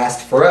going to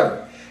last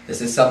forever.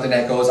 This is something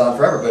that goes on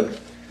forever. But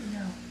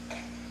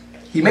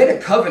he made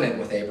a covenant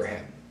with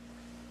Abraham.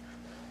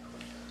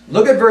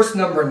 Look at verse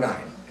number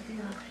 9.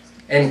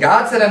 And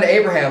God said unto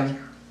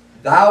Abraham,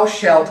 thou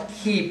shalt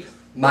keep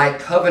my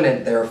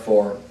covenant,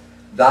 therefore,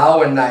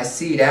 thou and thy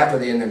seed after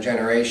thee in their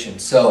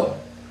generations. So,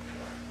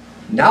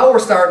 now we're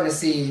starting to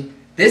see,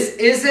 this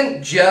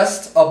isn't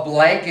just a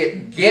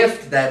blanket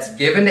gift that's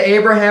given to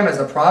Abraham as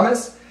a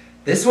promise.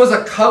 This was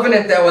a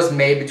covenant that was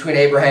made between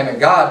Abraham and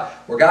God,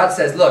 where God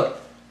says,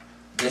 look,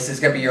 this is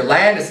going to be your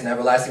land, it's an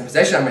everlasting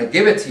possession, I'm going to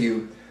give it to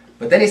you.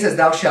 But then he says,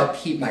 thou shalt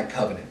keep my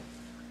covenant.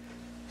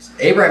 So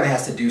Abraham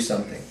has to do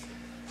something.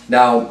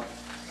 Now,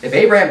 if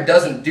Abraham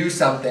doesn't do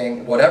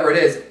something, whatever it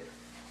is,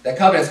 that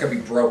covenant is going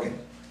to be broken.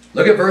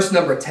 Look at verse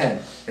number 10.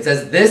 It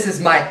says, this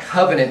is my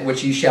covenant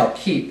which ye shall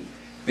keep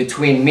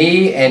between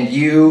me and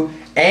you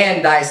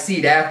and thy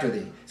seed after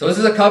thee. So this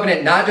is a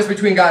covenant not just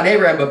between God and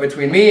Abraham, but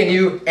between me and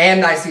you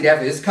and thy seed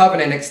after thee. This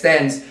covenant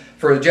extends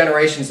for the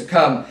generations to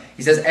come.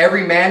 He says,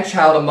 every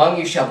man-child among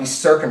you shall be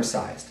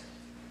circumcised.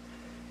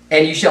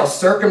 And you shall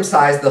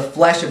circumcise the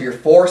flesh of your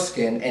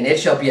foreskin, and it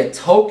shall be a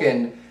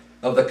token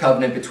of the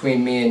covenant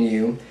between me and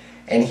you.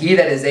 And he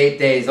that is 8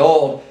 days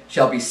old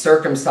shall be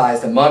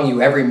circumcised among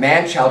you, every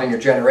man-child in your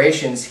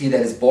generations, he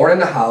that is born in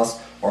the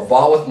house or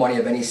bought with money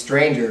of any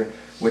stranger,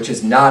 which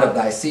is not of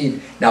thy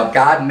seed. Now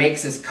God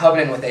makes his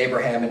covenant with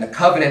Abraham, and the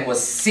covenant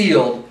was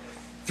sealed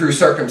through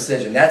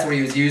circumcision. That's what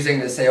he was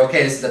using to say,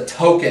 okay, this is a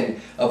token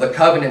of the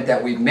covenant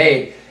that we've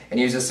made, and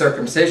he uses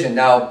circumcision.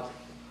 Now,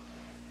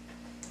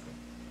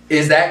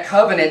 is that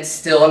covenant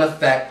still in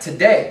effect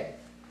today?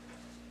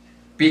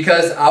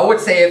 Because I would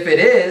say if it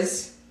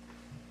is,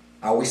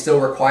 are we still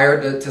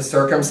required to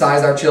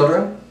circumcise our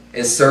children?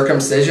 Is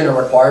circumcision a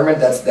requirement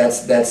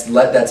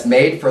that's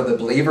made for the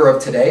believer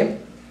of today?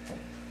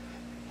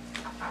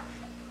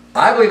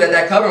 I believe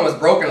that covenant was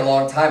broken a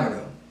long time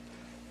ago.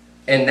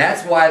 And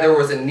that's why there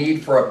was a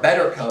need for a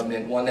better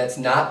covenant, one that's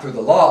not through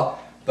the law.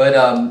 But,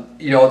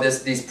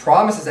 these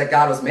promises that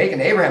God was making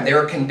to Abraham, they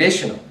were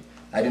conditional.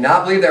 I do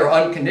not believe they were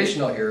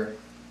unconditional here.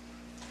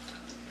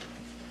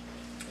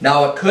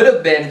 Now, it could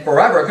have been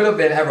forever, it could have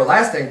been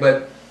everlasting,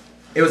 but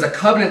it was a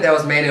covenant that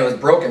was made and it was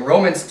broken.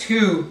 Romans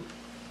 2,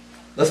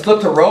 let's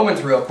flip to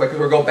Romans real quick, because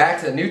we'll go back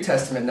to the New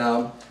Testament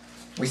now.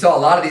 We saw a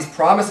lot of these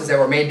promises that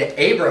were made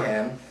to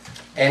Abraham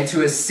and to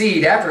his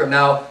seed after him.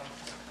 Now,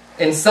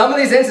 in some of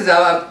these instances,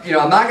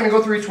 I'm not going to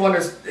go through each one.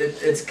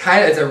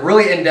 It's a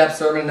really in-depth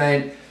sermon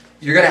tonight.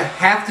 You're going to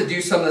have to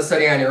do some of the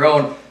studying on your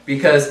own,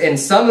 because in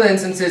some of the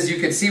instances, you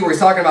could see where he's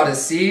talking about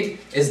his seed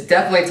is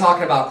definitely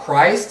talking about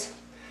Christ.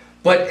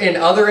 But in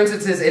other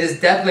instances, it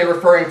is definitely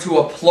referring to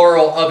a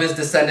plural of his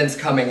descendants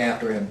coming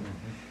after him.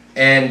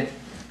 And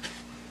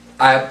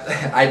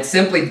I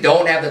simply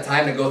don't have the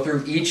time to go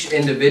through each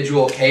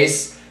individual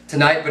case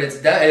tonight, but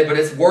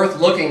it's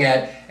worth looking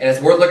at, and it's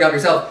worth looking up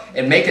yourself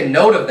and make a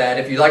note of that.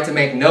 If you'd like to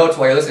make notes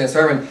while you're listening to the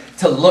sermon,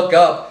 to look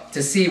up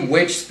to see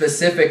which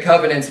specific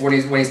covenants, when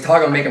he's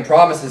talking about making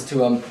promises to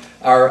them,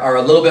 are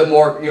a little bit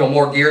more,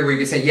 more geared, where you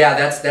can say, yeah,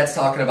 that's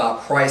talking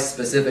about Christ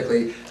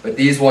specifically, but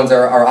these ones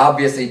are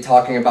obviously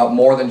talking about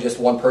more than just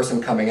one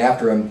person coming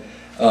after him.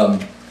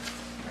 But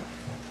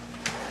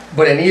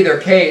in either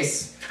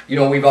case,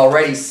 we've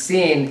already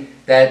seen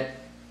that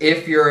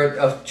if you're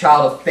a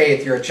child of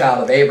faith, you're a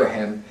child of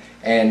Abraham,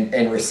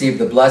 and receive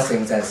the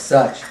blessings as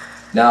such.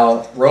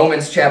 Now,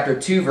 Romans chapter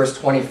 2, verse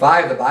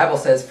 25, the Bible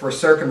says, "For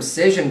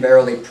circumcision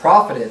verily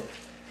profiteth,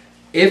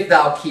 if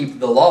thou keep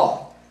the law.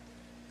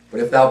 But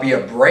if thou be a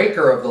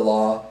breaker of the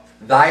law,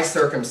 thy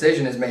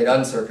circumcision is made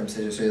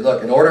uncircumcision." So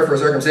look, in order for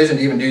circumcision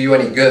to even do you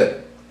any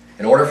good,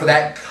 in order for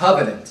that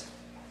covenant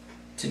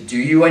to do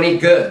you any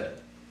good,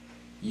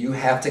 you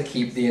have to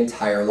keep the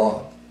entire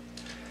law.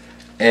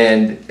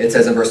 And it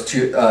says in verse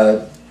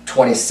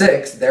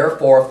 26,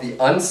 "Therefore, if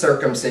the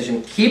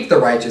uncircumcision keep the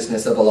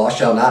righteousness of the law,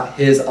 shall not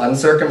his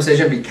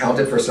uncircumcision be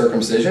counted for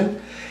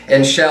circumcision?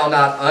 And shall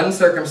not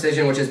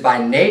uncircumcision, which is by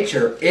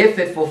nature, if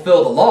it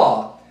fulfill the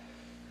law,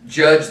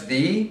 judge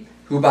thee,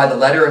 who by the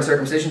letter and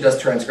circumcision does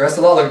transgress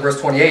the law?" Look at verse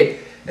 28.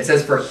 It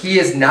says, "For he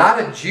is not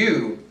a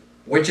Jew,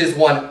 which is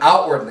one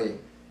outwardly,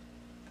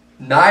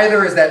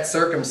 neither is that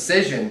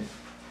circumcision,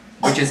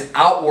 which is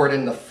outward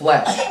in the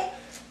flesh.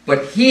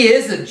 But he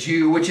is a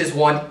Jew, which is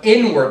one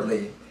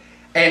inwardly.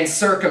 And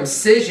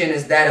circumcision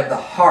is that of the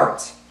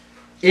heart,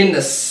 in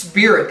the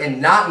spirit,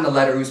 and not in the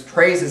letter, whose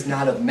praise is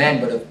not of men,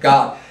 but of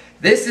God."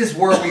 This is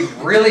where we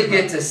really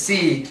get to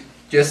see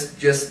just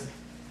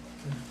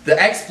the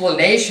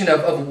explanation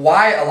of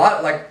why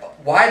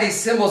why these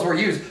symbols were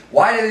used.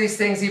 Why did these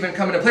things even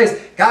come into place?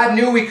 God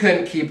knew we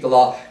couldn't keep the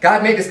law.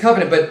 God made this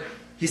covenant, but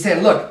he's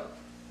saying, look,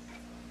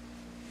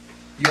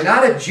 you're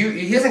not a Jew.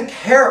 He doesn't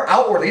care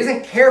outwardly. He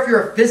doesn't care if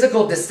you're a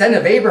physical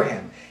descendant of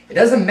Abraham. It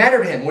doesn't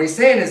matter to him. What he's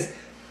saying is,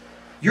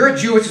 you're a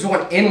Jew, which is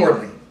one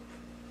inwardly,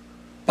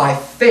 by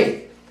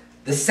faith.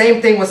 The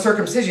same thing with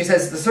circumcision. He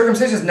says the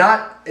circumcision is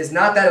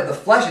not that of the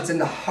flesh. It's in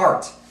the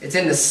heart. It's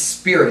in the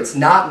spirit. It's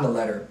not in the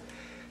letter.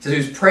 It says,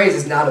 whose praise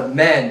is not of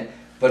men,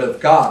 but of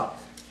God.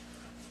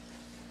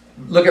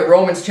 Look at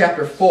Romans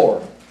chapter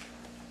 4.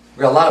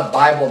 We've got a lot of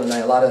Bible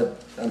tonight.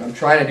 I'm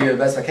trying to do the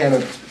best I can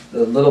with a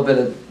little bit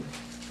of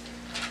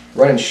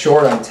running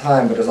short on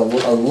time, but there's a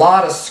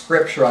lot of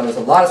scripture on this. A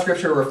lot of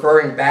scripture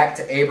referring back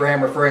to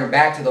Abraham, referring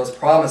back to those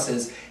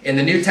promises in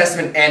the New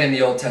Testament and in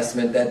the Old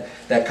Testament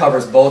that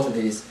covers both of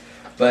these.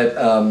 But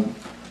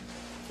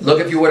look,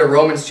 if you would, at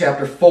Romans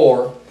chapter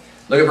 4.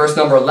 Look at verse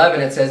number 11.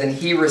 It says, "And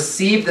he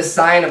received the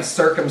sign of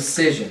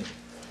circumcision,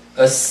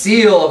 a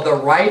seal of the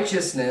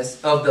righteousness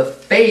of the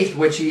faith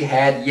which he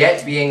had,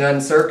 yet being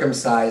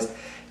uncircumcised,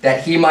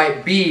 that he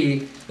might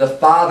be the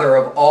father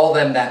of all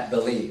them that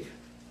believe.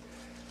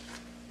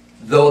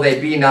 Though they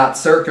be not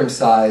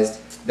circumcised,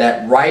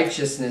 that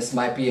righteousness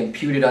might be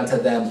imputed unto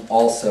them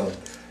also."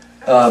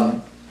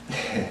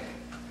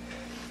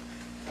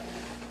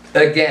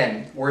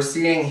 Again, we're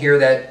seeing here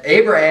that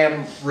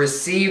Abraham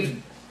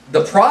received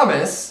the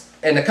promise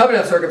and the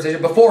covenant of circumcision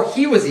before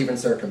he was even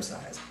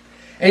circumcised.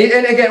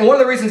 And again, one of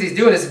the reasons he's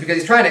doing this is because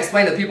he's trying to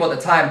explain to the people at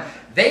the time,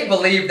 they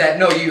believed that,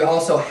 no, you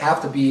also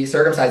have to be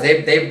circumcised.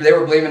 They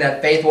were believing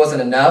that faith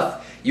wasn't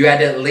enough. You had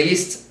to at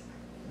least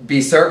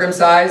be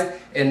circumcised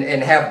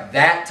and have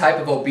that type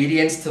of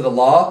obedience to the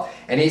law.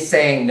 And he's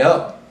saying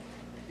no.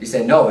 He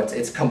said no,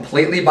 it's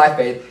completely by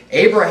faith.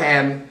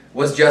 Abraham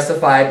was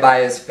justified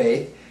by his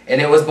faith, and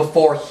it was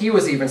before he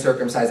was even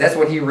circumcised. That's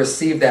when he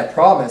received that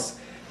promise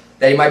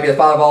that he might be the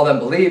father of all them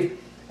believe.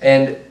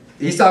 And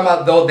he's talking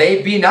about, though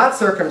they be not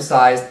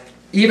circumcised,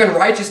 even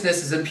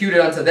righteousness is imputed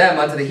unto them,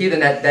 unto the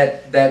heathen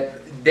that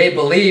they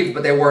believed,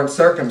 but they weren't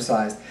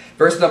circumcised.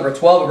 Verse number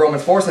 12 of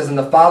Romans 4 says, "And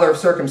the father of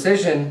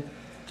circumcision,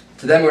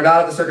 to them who are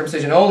not of the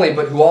circumcision only,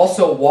 but who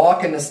also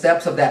walk in the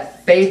steps of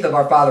that faith of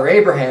our father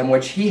Abraham,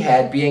 which he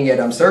had, being yet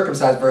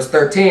uncircumcised." Verse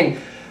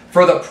 13,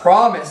 "For the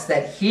promise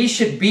that he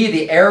should be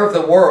the heir of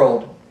the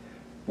world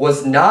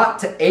was not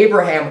to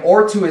Abraham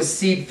or to his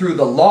seed through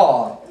the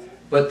law,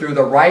 but through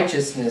the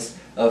righteousness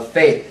of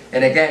faith."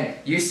 And again,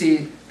 you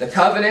see the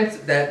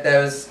covenant that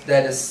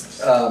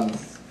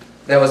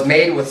was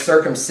made with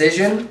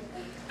circumcision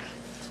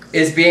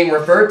is being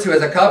referred to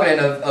as a covenant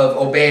of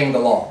obeying the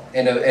law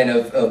and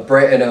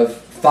of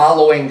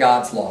following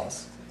God's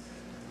laws.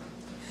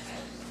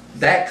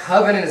 That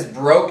covenant is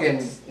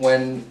broken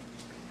when,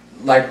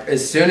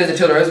 as soon as the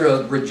children of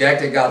Israel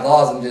rejected God's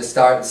laws and just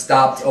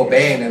stopped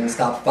obeying them and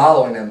stopped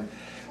following them,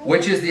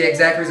 which is the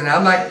exact reason.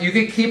 You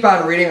could keep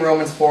on reading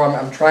Romans 4.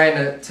 I'm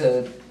trying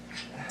to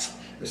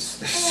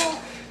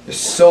there's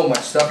so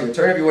much stuff here.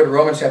 Turn, if you would, to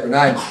Romans chapter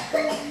 9.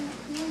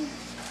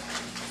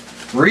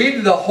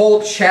 Read the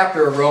whole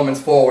chapter of Romans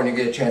 4 when you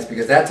get a chance,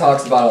 because that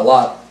talks about a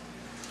lot.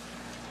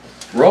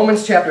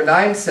 Romans chapter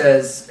 9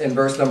 says in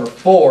verse number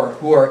 4,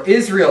 "Who are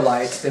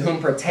Israelites, to whom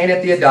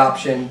pertaineth the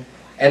adoption,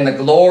 and the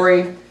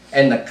glory,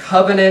 and the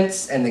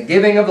covenants, and the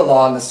giving of the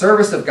law, and the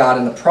service of God,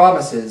 and the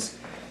promises,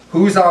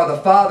 whose are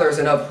the fathers,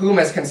 and of whom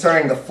as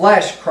concerning the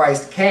flesh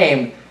Christ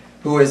came,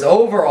 who is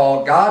over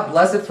all, God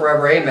blessed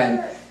forever,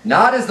 amen.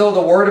 Not as though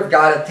the word of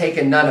God hath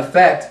taken none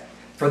effect,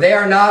 for they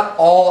are not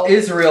all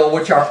Israel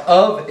which are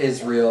of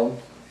Israel,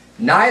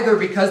 neither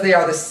because they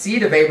are the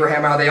seed of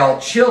Abraham are they all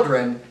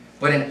children,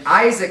 but in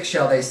Isaac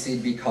shall they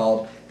seed be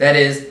called. That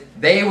is,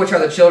 they which are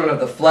the children of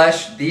the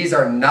flesh, these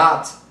are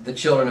not the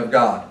children of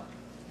God,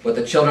 but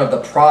the children of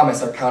the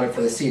promise are counted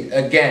for the seed.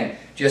 Again,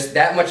 just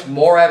that much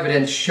more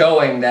evidence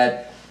showing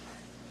that,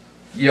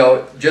 you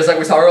know, just like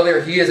we saw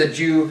earlier, he is a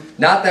Jew,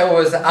 not that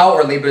was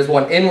outwardly, but is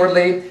one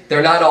inwardly.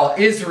 They're not all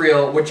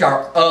Israel, which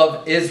are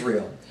of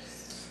Israel.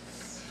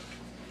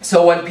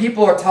 So when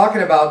people are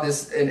talking about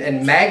this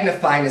and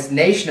magnifying this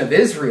nation of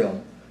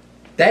Israel,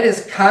 that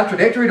is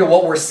contradictory to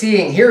what we're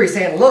seeing here. He's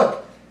saying,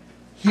 look,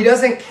 he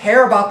doesn't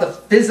care about the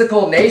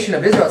physical nation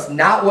of Israel. It's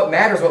not what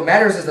matters. What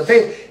matters is the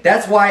faith.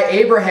 That's why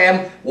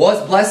Abraham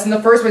was blessed in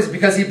the first place,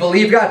 because he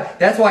believed God.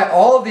 That's why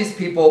all of these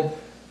people,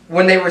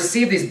 when they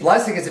receive these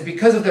blessings, it's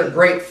because of their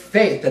great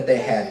faith that they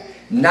had,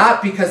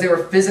 not because they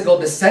were physical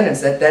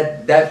descendants.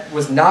 That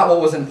was not what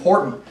was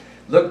important.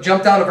 Look,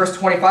 jump down to verse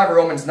 25 of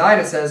Romans 9.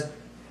 It says,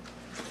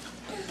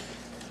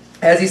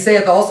 as he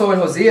saith also in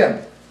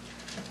Hosea,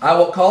 I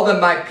will call them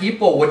my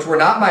people, which were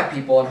not my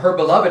people, and her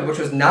beloved, which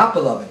was not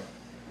beloved.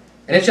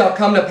 And it shall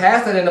come to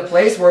pass that in the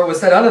place where it was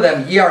said unto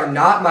them, ye are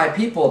not my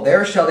people,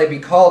 there shall they be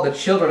called the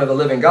children of the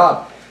living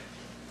God.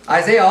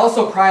 Isaiah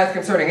also crieth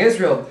concerning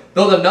Israel,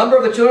 though the number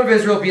of the children of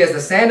Israel be as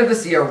the sand of the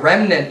sea, a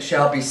remnant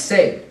shall be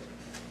saved.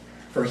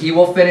 For he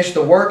will finish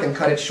the work and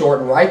cut it short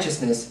in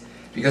righteousness,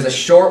 because a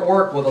short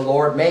work will the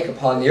Lord make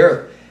upon the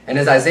earth. And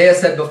as Isaiah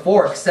said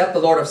before, except the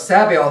Lord of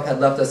Sabaoth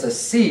had left us a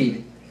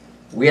seed,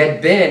 we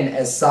had been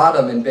as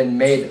Sodom and been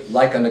made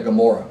like unto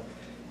Gomorrah.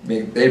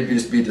 They'd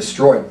just be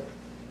destroyed.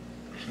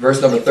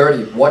 Verse number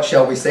 30, what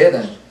shall we say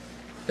then?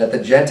 That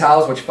the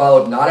Gentiles which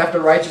followed not after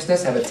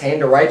righteousness have attained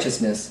to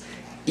righteousness,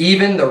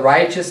 even the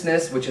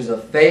righteousness which is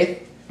of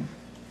faith.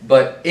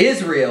 But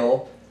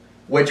Israel,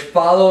 which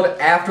followed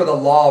after the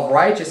law of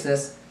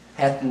righteousness,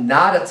 hath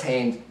not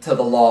attained to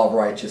the law of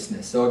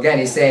righteousness. So again,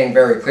 he's saying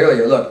very clearly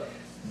here, look,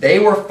 they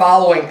were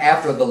following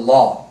after the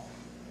law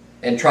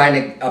and trying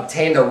to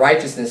obtain the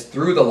righteousness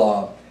through the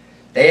law.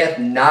 They have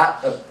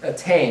not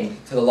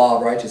attained to the law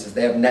of righteousness.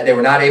 They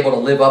were not able to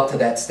live up to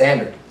that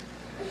standard.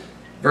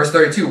 Verse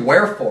 32,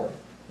 wherefore?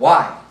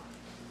 Why?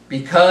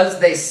 Because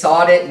they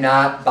sought it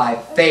not by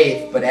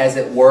faith, but as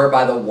it were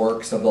by the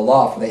works of the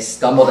law. For they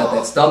stumbled at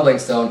that stumbling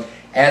stone.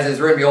 As is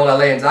written, behold, I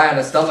lay in Zion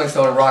a stumbling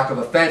stone and rock of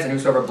offense, and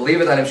whosoever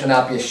believeth on him shall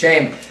not be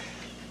ashamed.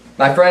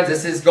 My friends,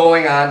 this is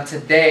going on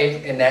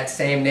today in that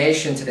same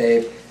nation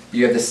today.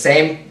 You have the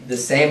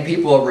same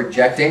people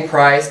rejecting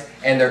Christ,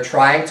 and they're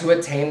trying to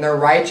attain their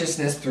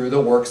righteousness through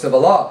the works of the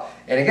law.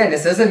 And again,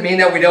 this doesn't mean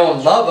that we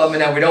don't love them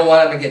and that we don't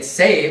want them to get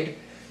saved,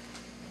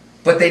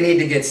 but they need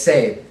to get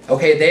saved.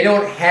 Okay, they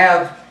don't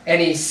have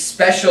any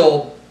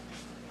special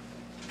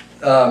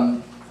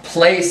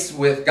place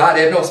with God.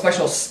 They have no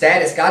special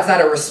status. God's not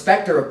a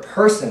respecter of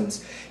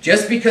persons.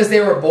 Just because they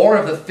were born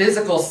of the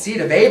physical seed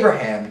of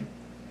Abraham,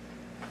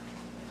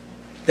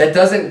 that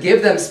doesn't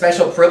give them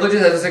special privileges,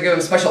 that doesn't give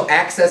them special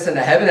access into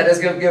heaven, that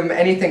doesn't give them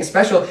anything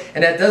special,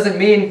 and that doesn't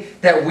mean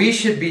that we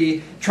should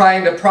be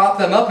trying to prop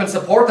them up and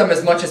support them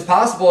as much as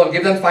possible and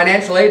give them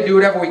financial aid, do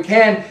whatever we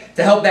can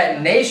to help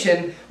that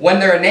nation when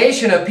they're a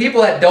nation of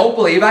people that don't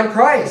believe on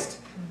Christ.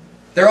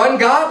 They're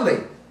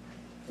ungodly.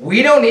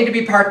 We don't need to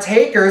be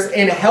partakers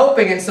in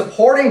helping and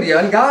supporting the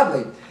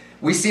ungodly.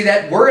 We see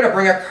that we're going to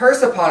bring a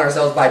curse upon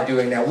ourselves by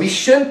doing that. We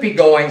shouldn't be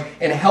going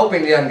and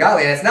helping the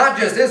ungodly, and it's not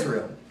just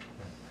Israel.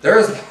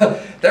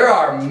 There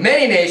are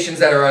many nations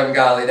that are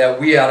ungodly that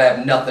we ought to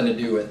have nothing to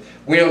do with.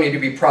 We don't need to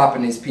be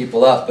propping these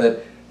people up,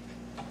 but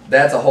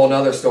that's a whole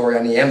other story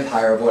on the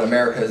empire of what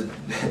America is,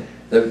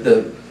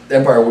 the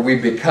empire what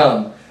we've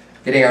become,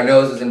 getting our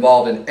noses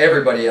involved in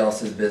everybody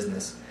else's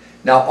business.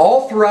 Now,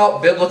 all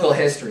throughout biblical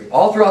history,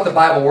 all throughout the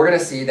Bible, we're going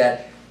to see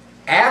that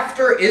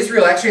after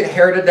Israel actually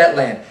inherited that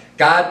land,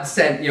 God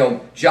sent,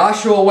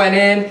 Joshua went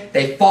in,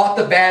 they fought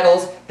the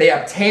battles, they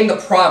obtained the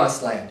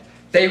promised land.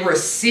 They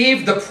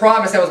received the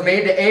promise that was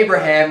made to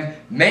Abraham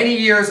many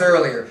years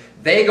earlier.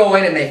 They go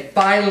in and they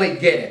finally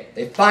get it.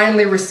 They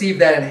finally receive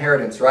that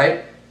inheritance,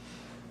 right?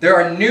 There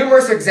are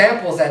numerous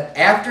examples that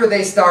after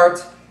they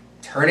start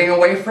turning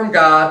away from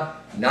God,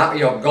 not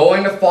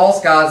going to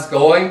false gods,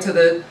 going to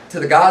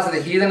the gods of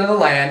the heathen of the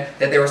land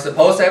that they were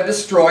supposed to have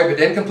destroyed but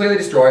didn't completely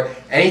destroy.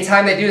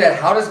 Anytime they do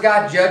that, how does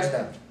God judge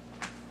them?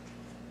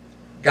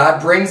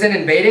 God brings in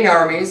invading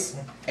armies,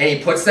 and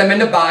He puts them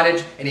into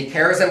bondage, and He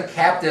carries them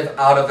captive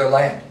out of their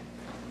land.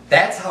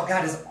 That's how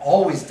God has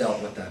always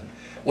dealt with them.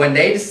 When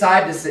they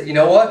decide to say, you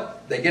know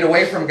what, they get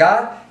away from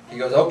God, He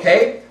goes,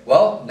 okay,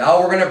 well, now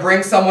we're going to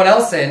bring someone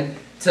else in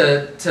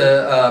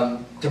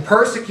to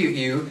persecute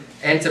you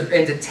and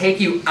to take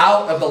you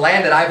out of the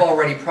land that I've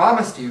already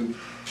promised you.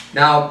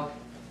 Now,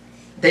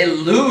 they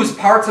lose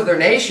parts of their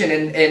nation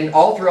and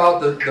all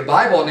throughout the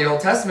Bible in the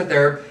Old Testament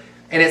there,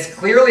 and it's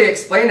clearly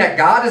explained that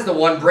God is the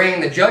one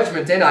bringing the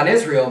judgment in on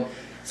Israel.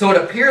 So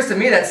it appears to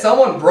me that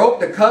someone broke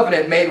the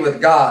covenant made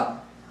with God,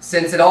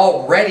 since it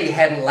already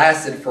hadn't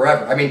lasted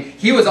forever. I mean,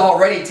 he was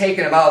already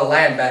taking them out of the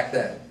land back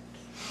then.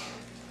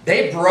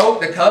 They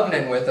broke the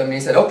covenant with him. He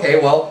said, okay,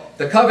 well,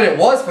 the covenant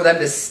was for them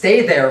to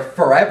stay there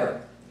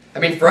forever. I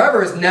mean,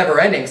 forever is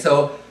never ending.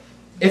 So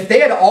if they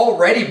had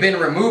already been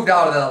removed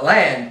out of the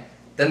land,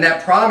 then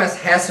that promise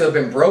has to have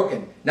been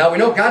broken. Now, we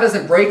know God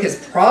doesn't break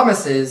his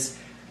promises.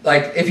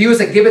 Like, if he was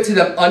to give it to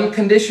them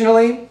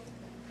unconditionally,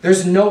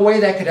 there's no way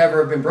that could ever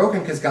have been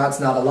broken, because God's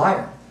not a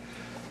liar.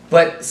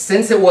 But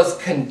since it was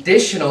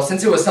conditional,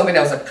 since it was something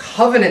that was a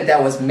covenant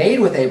that was made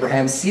with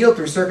Abraham, sealed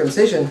through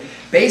circumcision,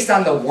 based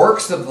on the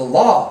works of the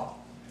law,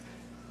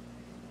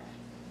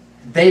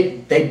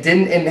 they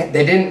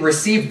didn't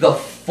receive the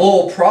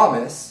full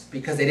promise,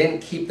 because they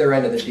didn't keep their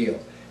end of the deal.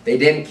 They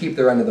didn't keep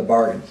their end of the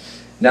bargain.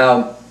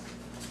 Now,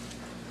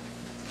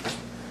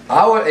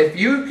 if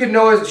you could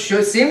know,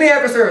 see me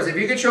after service, if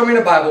you could show me in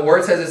the Bible where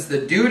it says it's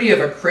the duty of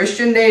a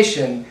Christian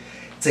nation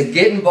to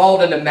get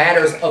involved in the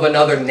matters of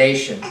another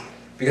nation.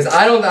 Because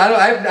I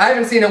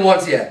haven't seen it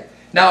once yet.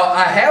 Now,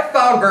 I have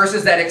found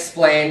verses that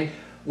explain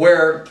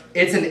where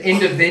it's an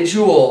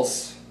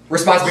individual's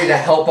responsibility to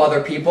help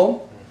other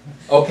people,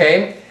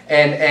 okay?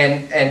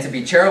 And to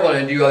be charitable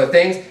and do other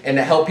things, and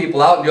to help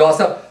people out and do all that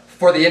stuff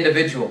for the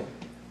individual.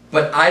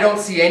 But I don't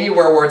see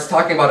anywhere where it's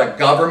talking about a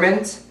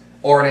government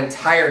or an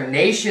entire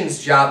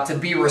nation's job to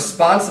be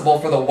responsible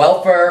for the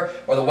welfare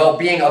or the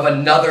well-being of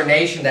another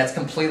nation that's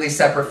completely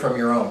separate from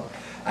your own.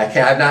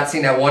 I've not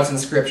seen that once in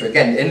Scripture.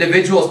 Again, the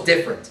individual is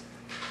different.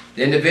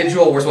 The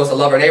individual, we're supposed to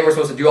love our neighbor, we're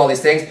supposed to do all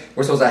these things,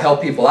 we're supposed to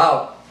help people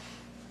out.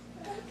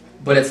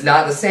 But it's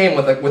not the same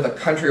with a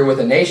country or with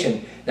a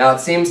nation. Now, it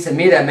seems to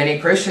me that many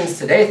Christians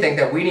today think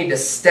that we need to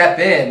step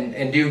in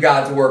and do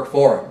God's work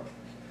for them.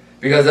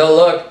 Because they'll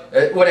look,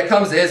 when it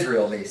comes to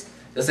Israel at least,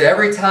 they'll say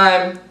every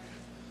time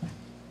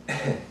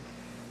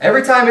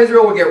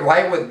Israel would get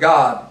right with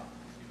God,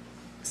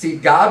 see,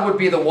 God would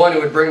be the one who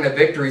would bring the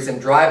victories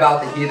and drive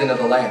out the heathen of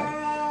the land.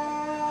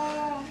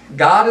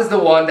 God is the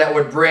one that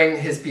would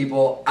bring his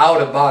people out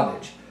of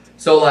bondage.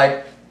 So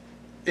like,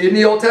 in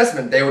the Old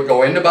Testament, they would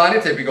go into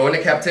bondage, they'd go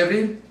into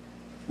captivity.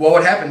 What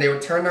would happen? They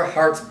would turn their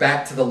hearts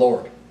back to the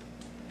Lord.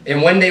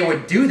 And when they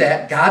would do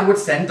that, God would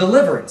send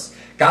deliverance.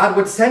 God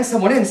would send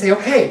someone in and say,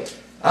 okay,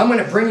 I'm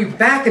going to bring you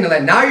back into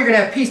that. Now you're going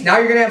to have peace. Now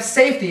you're going to have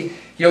safety.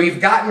 You know, you've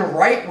gotten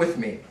right with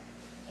me.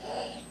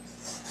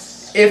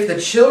 If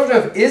the children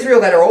of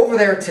Israel that are over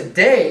there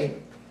today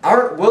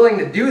aren't willing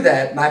to do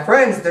that, my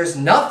friends, there's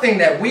nothing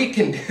that we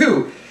can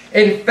do.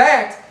 In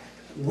fact,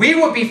 we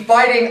would be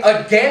fighting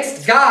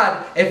against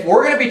God if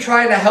we're going to be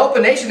trying to help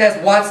a nation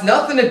that wants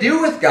nothing to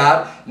do with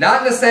God,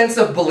 not in the sense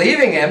of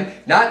believing him,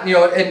 not, you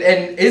know,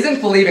 and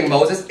isn't believing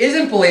Moses,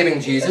 isn't believing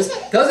Jesus,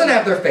 doesn't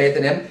have their faith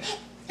in him.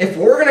 If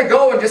we're going to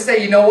go and just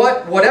say, you know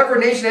what, whatever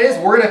nation it is,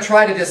 we're going to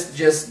try to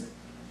just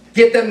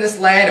get them this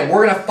land, and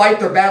we're going to fight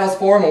their battles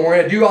for them, and we're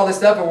going to do all this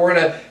stuff, and we're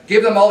going to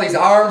give them all these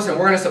arms, and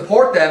we're going to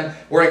support them,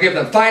 we're going to give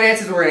them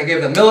finances, we're going to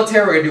give them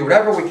military, we're going to do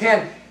whatever we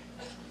can.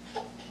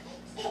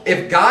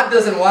 If God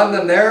doesn't want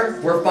them there,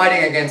 we're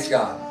fighting against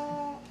God.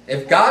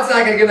 If God's not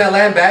going to give that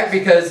land back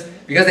because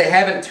they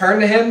haven't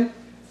turned to him,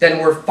 then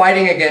we're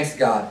fighting against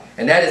God.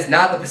 And that is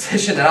not the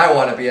position that I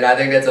want to be in. I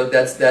think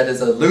that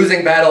is a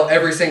losing battle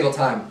every single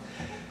time.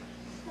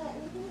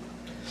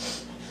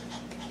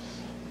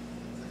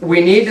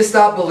 We need to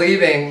stop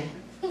believing,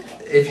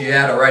 if you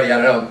had already,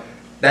 I don't know,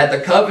 that the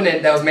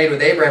covenant that was made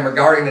with Abraham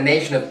regarding the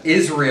nation of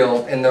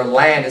Israel and their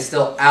land is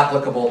still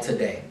applicable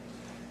today.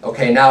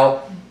 Okay,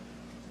 now,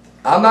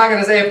 I'm not going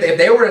to say if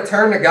they were to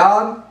turn to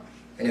God,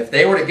 and if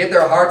they were to get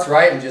their hearts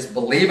right and just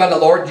believe on the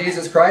Lord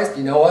Jesus Christ,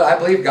 you know what? I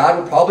believe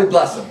God would probably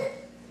bless them.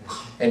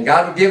 And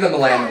God would give them the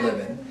land to live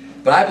in.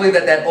 But I believe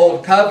that that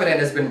old covenant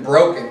has been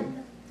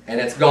broken,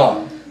 and it's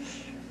gone.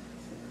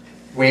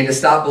 We need to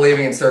stop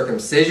believing in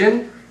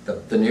circumcision.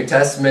 The New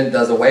Testament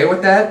does away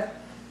with that.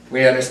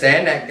 We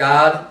understand that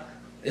God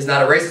is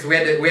not a racist. We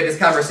had this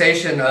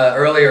conversation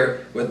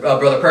earlier with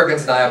Brother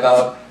Perkins and I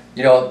about,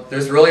 you know,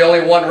 there's really only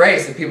one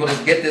race. If people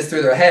just get this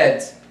through their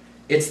heads,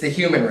 it's the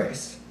human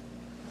race.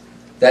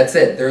 That's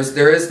it.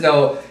 There is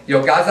no, you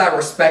know, God's not a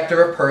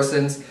respecter of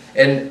persons,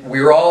 and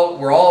we're all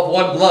of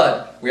one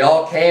blood. We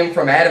all came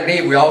from Adam and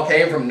Eve. We all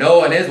came from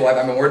Noah and his wife.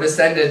 I mean, we're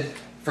descended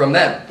from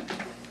them,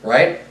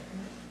 right?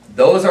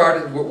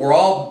 We're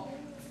all,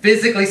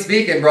 physically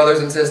speaking, brothers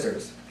and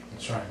sisters.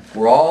 That's right.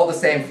 We're all the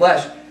same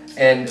flesh.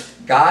 And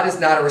God is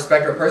not a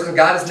respecter of persons.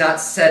 God is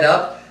not set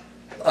up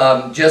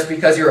just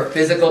because you're a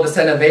physical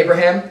descendant of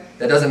Abraham.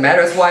 That doesn't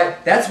matter.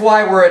 That's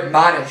why we're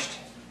admonished.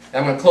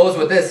 I'm going to close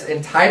with this.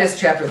 In Titus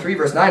chapter 3,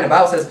 verse 9, the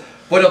Bible says,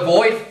 "But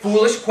avoid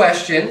foolish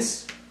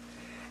questions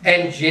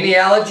and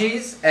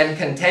genealogies and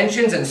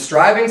contentions and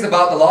strivings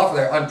about the law, for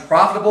they're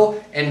unprofitable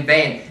and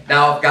vain."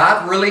 Now, if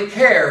God really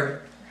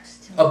cared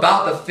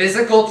about the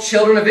physical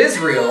children of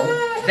Israel,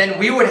 then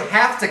we would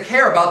have to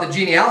care about the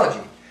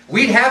genealogy.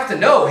 We'd have to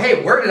know,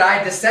 hey, where did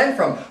I descend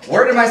from?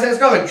 Where did my descendants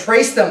go? And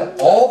trace them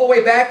all the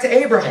way back to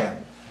Abraham.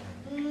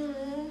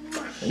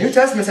 The New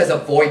Testament says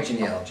avoid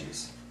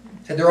genealogies.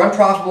 He said they're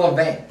unprofitable and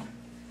vain.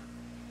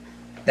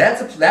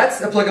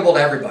 That's applicable to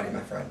everybody,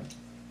 my friend.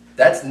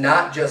 That's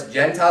not just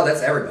Gentiles,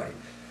 that's everybody.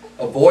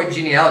 Avoid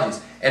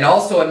genealogies. And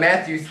also in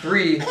Matthew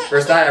 3,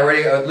 verse 9, I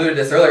already alluded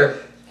to this earlier,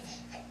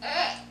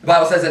 the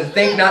Bible says, and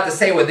think not to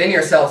say within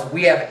yourselves,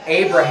 we have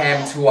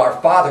Abraham to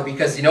our father.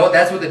 Because you know what?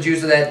 That's what the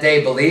Jews of that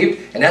day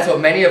believed. And that's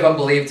what many of them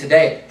believe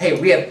today. Hey,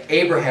 we have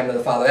Abraham to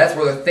the father. That's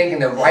where they're thinking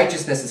their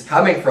righteousness is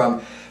coming from.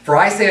 For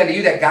I say unto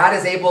you that God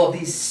is able of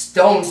these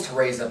stones to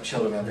raise up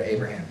children unto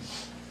Abraham.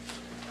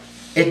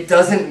 It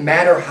doesn't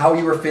matter how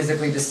you were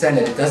physically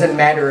descended. It doesn't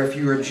matter if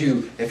you're a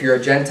Jew, if you're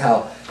a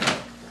Gentile.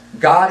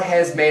 God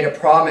has made a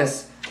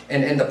promise,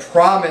 and the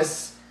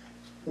promise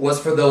was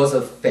for those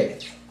of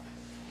faith.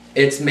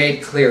 It's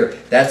made clear.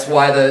 That's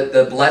why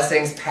the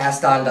blessings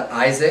passed on to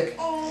Isaac.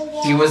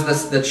 He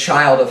was the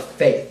child of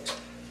faith.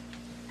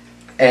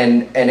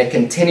 And it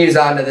continues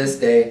on to this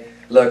day.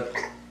 Look,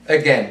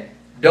 again,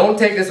 don't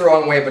take this the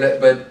wrong way,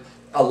 but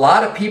a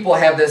lot of people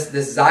have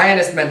this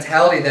Zionist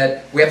mentality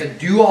that we have to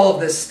do all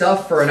of this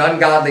stuff for an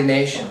ungodly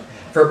nation.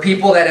 For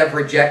people that have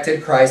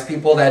rejected Christ,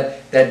 people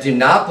that do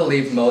not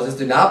believe Moses,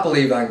 do not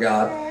believe on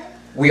God.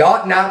 We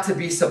ought not to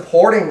be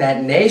supporting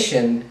that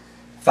nation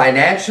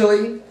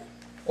financially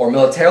or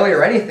militarily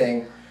or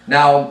anything.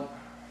 Now,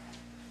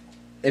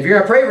 if you're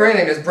going to pray for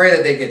anything, just pray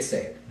that they get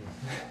saved.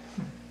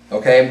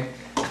 Okay?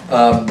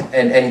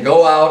 And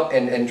go out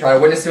and try to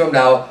witness to them.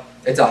 Now,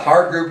 it's a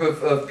hard group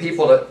of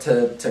people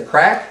to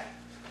crack.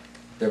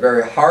 They're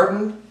very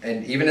hardened.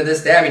 And even to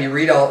this day, I mean, you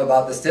read all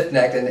about the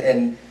stiff-necked,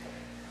 and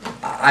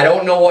I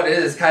don't know what it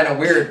is. It's kind of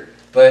weird.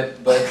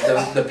 But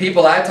the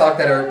people I talk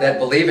that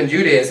believe in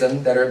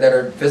Judaism, that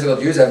are physical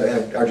Jews,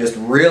 are just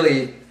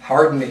really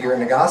hardened to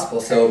hearing the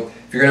gospel. So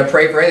if you're going to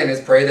pray for anything,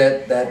 just pray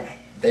that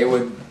they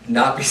would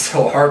not be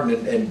so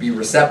hardened and be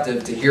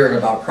receptive to hearing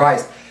about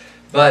Christ.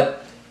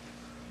 But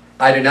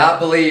I do not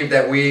believe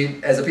that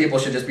we as a people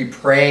should just be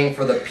praying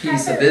for the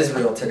peace of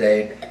Israel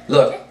today.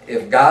 Look,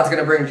 if God's going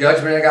to bring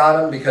judgment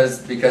on them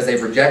because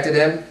they've rejected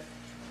Him,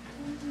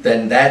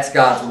 then that's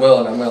God's will,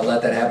 and I'm going to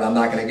let that happen. I'm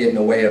not going to get in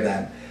the way of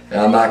that. And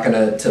I'm not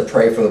going to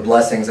pray for the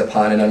blessings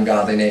upon an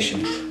ungodly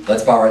nation.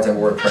 Let's bow our heads and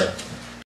word of prayer.